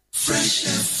 Fresh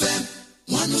FM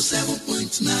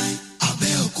 107.9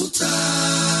 Abẹ́òkúta.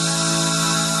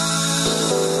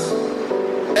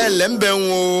 ẹ lẹ́ńbẹ̀ ń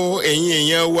wo ẹ̀yin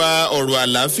èèyàn wa ọ̀rọ̀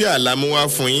àlàáfíà la mú wá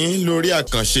fún yín lórí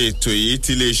àkànṣe ètò yìí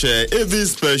tí iléeṣẹ́ Avis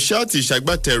Speciality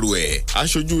ṣagbátẹrù ẹ̀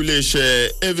aṣojú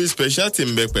iléeṣẹ́ Avis Speciality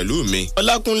ń bẹ pẹ̀lú mi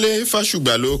Ọlákúnlé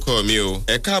Fásùgbà ló kọ mi o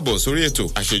ẹ káàbọ̀ sórí ètò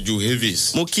aṣojú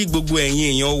Avis. mo kí gbogbo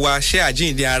ẹ̀yin èèyàn wa ṣé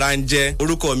àjíǹde ara ń jẹ́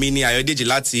orúkọ mi ni Ayọ̀dèjì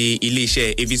láti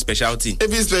iléeṣẹ́ Avis Speciality.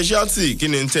 Avis Speciality kí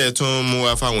ni tẹ́ ẹ tún mú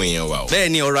wá fáwọn èèyàn wa o. bẹ́ẹ̀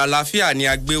ni ọ̀rọ̀ àlàáfíà ni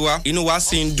a gbé wá inú wa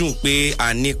sì ń dùn pé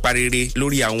a ní parire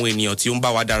lórí àwọn ènìyàn tí ó ń bá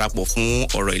wa darapọ̀ fún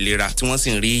ọ̀rọ̀ ìlera tí wọ́n sì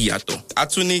ń rí ìyàtọ̀. A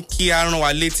tún ní kí a rán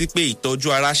wa létí pé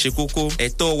ìtọ́jú ara ṣe kókó.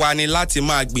 Ẹ̀tọ́ wa ni láti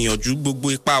máa gbìyànjú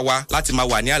gbogbo ipá wa láti máa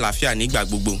wà ní àlàáfíà nígbà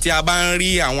gbogbo. Tí a bá ń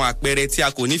rí àwọn àpẹẹrẹ tí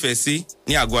a kò nífẹ̀ẹ́ sí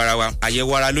ní àgọ́ ara wa,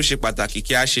 àyẹ̀wò ara ló ṣe pàtàkì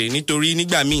kí a ṣe, nítorí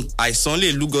nígbà míì àìsàn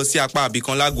lè lúgọ sí apá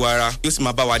àbíkan lágọ̀ọ́ ara yóò sì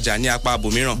máa bá wa jà ní apá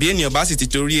àbòmíràn. Bí ènìyàn bá sì ti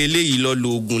torí eléyìí lọ lo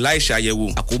oògùn láì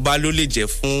ṣàyẹ̀wò, àkóbá ló lè jẹ́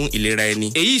fún ìlera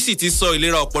ẹni. Èyí sì ti sọ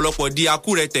ìlera ọ̀pọ̀lọpọ̀ di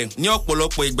akúrẹ̀tẹ̀ ní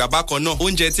ọ̀pọ̀lọpọ̀ ìgbà. Bákan náà,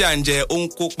 oúnjẹ tí à ń jẹ ó ń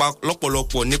kópa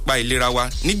lọ́pọ̀lọpọ̀ nípa ìlera wa.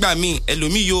 Nígbà míì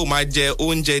ẹlòmíì yóò máa jẹ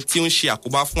oúnjẹ tí ó ń ṣe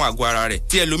àkóbá fún àgọ́ ara rẹ̀,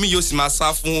 tí ẹlòmíì yóò sì máa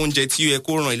sá fún oúnjẹ tí ó yẹ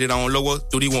kó ràn ìlera wọn lọ́wọ́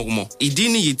torí wọn kò mọ̀. Ìdí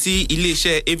nìyí tí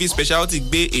iléeṣẹ́ AV Speciality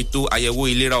gbé ètò àyẹ̀wò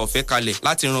ìlera ọ̀fẹ́ kalẹ̀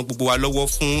láti ran gbogbo wa lọ́wọ́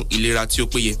fún ìlera tí ó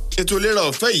péye. Ètò ìlera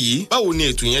ọ̀fẹ́ yìí, báwo ni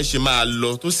ètò yẹn ṣe máa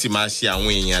lọ tó sì máa ṣe àwọn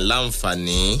èèyàn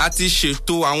láǹfààní? A ti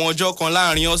ṣètò àwọn ọjọ́ kan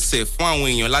láàrin ọ̀sẹ̀ fún àwọn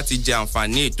èèyàn láti jẹ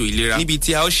àǹfààní ètò ìlera, níbi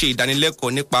tí a ó ṣe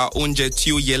ìdánilẹ́kọ̀ọ́ nípa oúnjẹ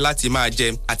tí ó yẹ láti máa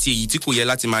jẹ àti èyí tí kò yẹ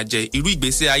láti máa jẹ, irú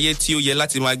ìgbésí ayé tí ó yẹ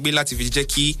láti máa gbé láti fi jẹ́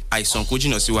kí àìsàn kó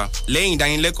jìnnà sí wa. Lẹ́yìn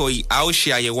ìdánilẹ́kọ̀ọ́ yìí, a ó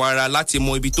ṣe àyẹ̀wò ara láti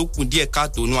mọ ibi tó kù díẹ̀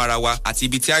káàtó nú ara wa àti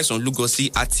ibi tí àìsàn lúgọ sí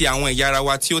àti àwọn ẹ̀yà ara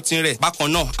wa tí ó ti ń rẹ̀.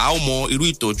 Bákan náà, a ó mọ irú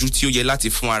ìtọ́jú tí ó yẹ láti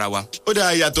fún ara wa. Ó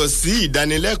dáa, yàtọ̀ sí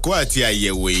ìdánilẹ́kọ̀ọ́ àti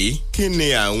àyẹ̀wò yìí, kí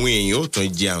ni àwọn èèyàn ó tún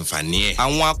jẹ àǹfààní ẹ̀?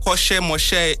 Àwọn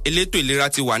akọ́ṣẹ́mọṣẹ́ elétò ìlera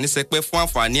ti wà ní sẹpẹ́ fún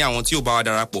àǹfààní àwọn tí ó bá wa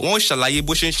darapọ̀. Wọ́n ó ṣàlàyé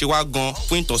bó ṣe ń ṣe wá gan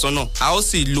fún ìtọ́sọ́nà. A ó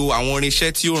sì lo àwọn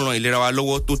irinṣẹ́ tí ó ran ìlera wa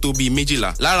lọ́wọ́ tó bíi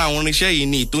 12. Lára àwọn irinṣẹ́ yìí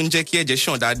ni ìtó ń jẹ́ kí ẹ̀jẹ̀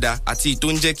ṣàn dáadáa àti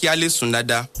ìtó ń jẹ́ kí a lè sùn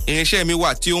dáadáa. Irinṣẹ́ mi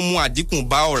wà tí ó mú àdínkù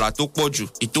bá ọ̀rá tó pọ̀ jù,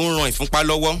 ìtó ń ran ìfúnpá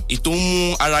lọ́wọ́, ìtó ń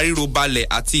mú ara ríro balẹ̀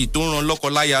àti ìtó ń ran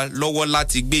lọ́kọláya lọ́wọ́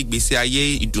láti gbé ìgbésí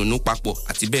ayé ìdùnnú papọ̀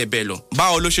àti bẹ́ẹ̀ bẹ́ẹ̀ lọ.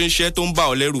 Báwo ló ṣe ń ṣe tó ń bá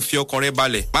ọ lẹ́rù, fi ọkàn rẹ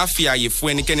balẹ̀. Má fi àyè fún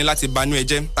ẹnikẹ́ni láti banú ẹ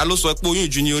jẹ́. Ta ló sọ pé oyún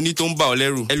ìju ni oní tó ń bá ọ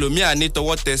lẹ́rù? Ẹlòmíà ní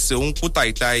tọwọ́ tẹsẹ̀ òun kú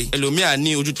tàìtàì, ẹlòmíà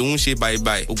ní ojú tòun ṣe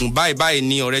bàìbàì, ògùn báìbàì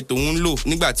ni ọ̀rẹ́ tòun ń lò,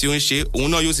 nígbà tí ó ń ṣe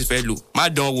òun náà yóò sì fẹ́ lò. Má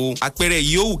dán wò. Àpẹẹrẹ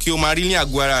yìí ó wù kí o máa rí ní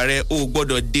àgọ́ ara rẹ, o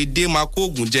gbọ́dọ̀ dédé máa kó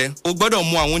ògùn jẹ. O gbọ́dọ̀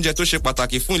mú àwọn oúnjẹ tó ṣe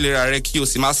pàtàkì fún ìlera rẹ kí o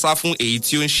sì máa sá fún èyí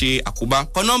tí ó ń ṣe àkóbá.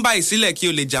 Kọ nọ́mbà yìí sílẹ̀ kí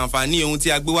o lè jàǹfààní ohun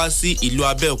tí a gbé wá sí ìlú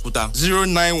Abẹ́òkúta.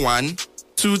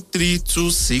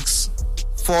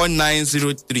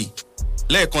 091-2326-4903.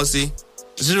 Lẹ́ẹ̀kan sí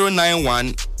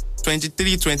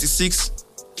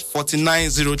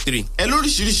 091-2326-4903. Ẹ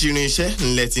lóríṣiríṣi irinṣẹ́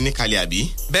ńlẹ̀ ti ní kalẹ̀ àbí?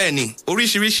 Bẹ́ẹ̀ni,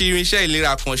 oríṣiríṣi irinṣẹ́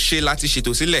ìlera kan ṣe láti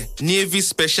ṣètò sílẹ̀. Ní AV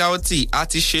Speciality a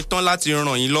ti ṣetán láti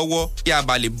ràn yín lọ́wọ́ kí a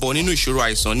bá lè bọ́ nínú ìṣòro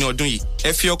àìsàn ní ọdún yìí.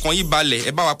 Ẹ fi ọkàn yín balẹ̀,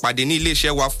 ẹ bá wa pàdé ní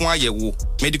iléeṣẹ́ wa fún àyẹ̀wò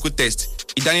medical test,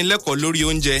 ìdánilẹ́kọ̀ọ́ lórí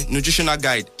oúnjẹ nutritional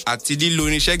guide àti lílo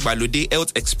irinṣẹ́ ìgbàlódé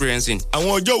health experiencing.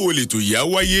 Àwọn ọjọ́ wo lètò yìí á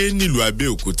wáyé nílùú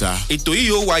Abẹ́òkúta? Ètò yìí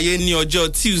yóò wáyé ní ọjọ́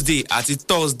Tuesday àti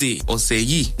Thursday ọ̀sẹ̀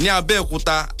yìí. Ní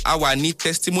Abẹ́òkúta, a wà ní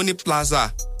Testimony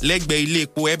Plaza lẹ́gbẹ̀ẹ́ ilé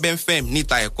epo Ebenfem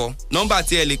níta ẹ̀kọ́. Nọ́mbà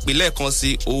tí ẹ lè pè lẹ́ẹ̀kan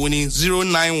sí òun ni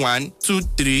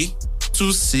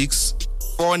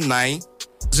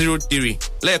 091-2326-4903.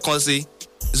 Lẹ́ẹ̀kan sí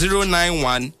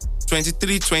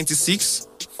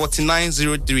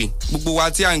 091-2326-4903. Gbogbo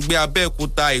wa tí à ń gbé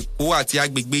Abẹ́òkúta, Èkó àti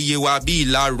agbègbè Yewa bíi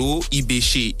Ìlaró,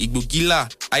 Ìbèṣe, Ìgbògílà,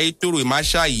 Ayétòrò,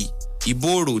 Ìmáṣáyì,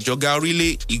 Ìbòrò, Jọ̀gá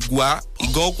Orílẹ̀, Ìgbà,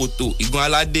 Ìgàn Òkòtò, Ìgàn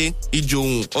Aládé,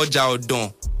 Ìjòhùn, Ọjà Ọ̀dàn,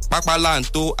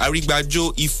 Pápálàntó,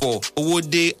 Arígbájó, Ifọ̀,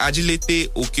 Owódé, Ajílété,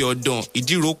 Òkè Ọ̀dàn,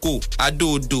 Ìdíròkò,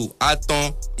 Adó-Odò,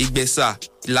 Àtàn, Ìgbẹ̀sà,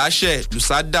 Ìláṣẹ̀,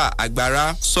 Lùsádà,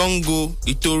 Àgbàrá, Ṣàngó,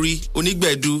 Ìtorí,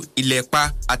 Onígbẹ̀dú,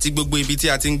 Ìlẹ̀pa àti gbogbo ibi tí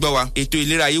a ti ń gbọ́ wa. Ètò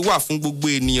ìlera yìí wà fún gbogbo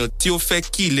ènìyàn tí ó fẹ́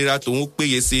kí ìlera tòun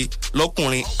péye sí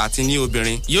lọ́kùnrin àti ní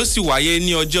obìnrin. Yóò sì wáyé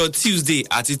ní ọjọ́ Tuesday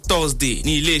àti Thursday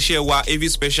ní iléeṣẹ́ wa AV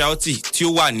Speciality tí ó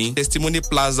wà ní Testimony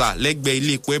Plaza lẹ́gbẹ̀ẹ́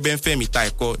ilé epo Ebenfem ìta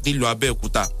ẹ̀kọ́ nílùú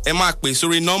Abẹ́òkúta. Ẹ máa pè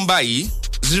sórí nọ́mbà yìí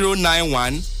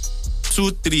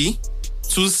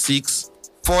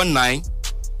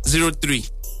 091-2326-4903.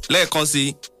 Lẹ́ẹ̀kan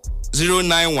sí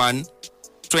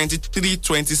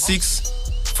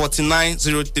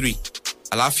 091-2326-4903.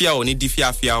 Àlàáfíà ò ní di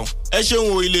fíafíà o. Ẹ ṣeun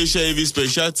wo iléeṣẹ́ AV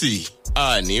Speciality,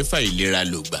 a ní fa ìlera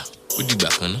lògbà. Ó dìgbà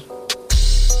kan náà.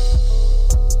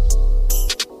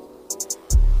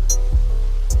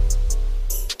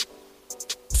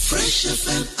 Fresh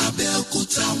FM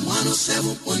Abẹ́òkúta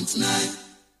 107.9.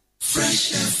 Fresh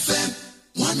FM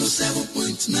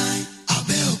 107.9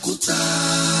 Abẹ́òkúta.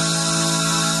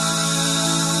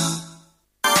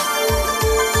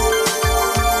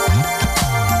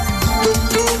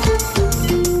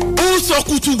 sọ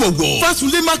sọkútù wọ̀wọ̀.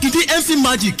 Fásunlé Mákindé MC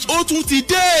Magic ó tún ti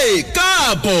dé.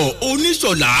 Káàbọ̀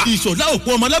oníṣọ̀lá. Ìṣọ̀lá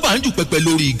òpó ọmọ alábàánjù pẹpẹ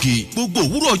lórí igi. Gbogbo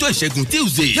òwúrọ̀ ọjọ́ ìṣẹ́gun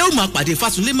Tuesday. Yóò máa pàdé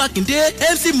Fásunlé Mákindé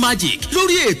MC Magic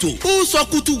lórí ètò ó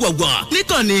sọkútù wọ̀wọ̀.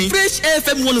 Níkànnì Fresh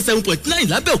FM 107.9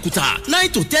 lábẹ́òkúta 9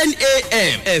 to 10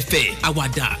 a.m. Ẹ̀fẹ̀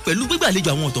àwàdà pẹ̀lú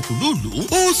gbígbàlejò àwọn ọ̀tọ̀kùlúùlù.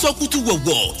 Ó sọkútù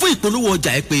wọ̀wọ̀. Fún ìpolówó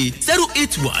ọjà ẹ pé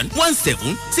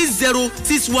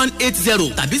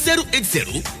 08117606180 tàbí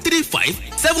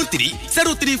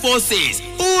 08035730346.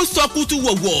 Ó sọkútù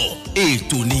wọ̀wọ̀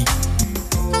ètò ni.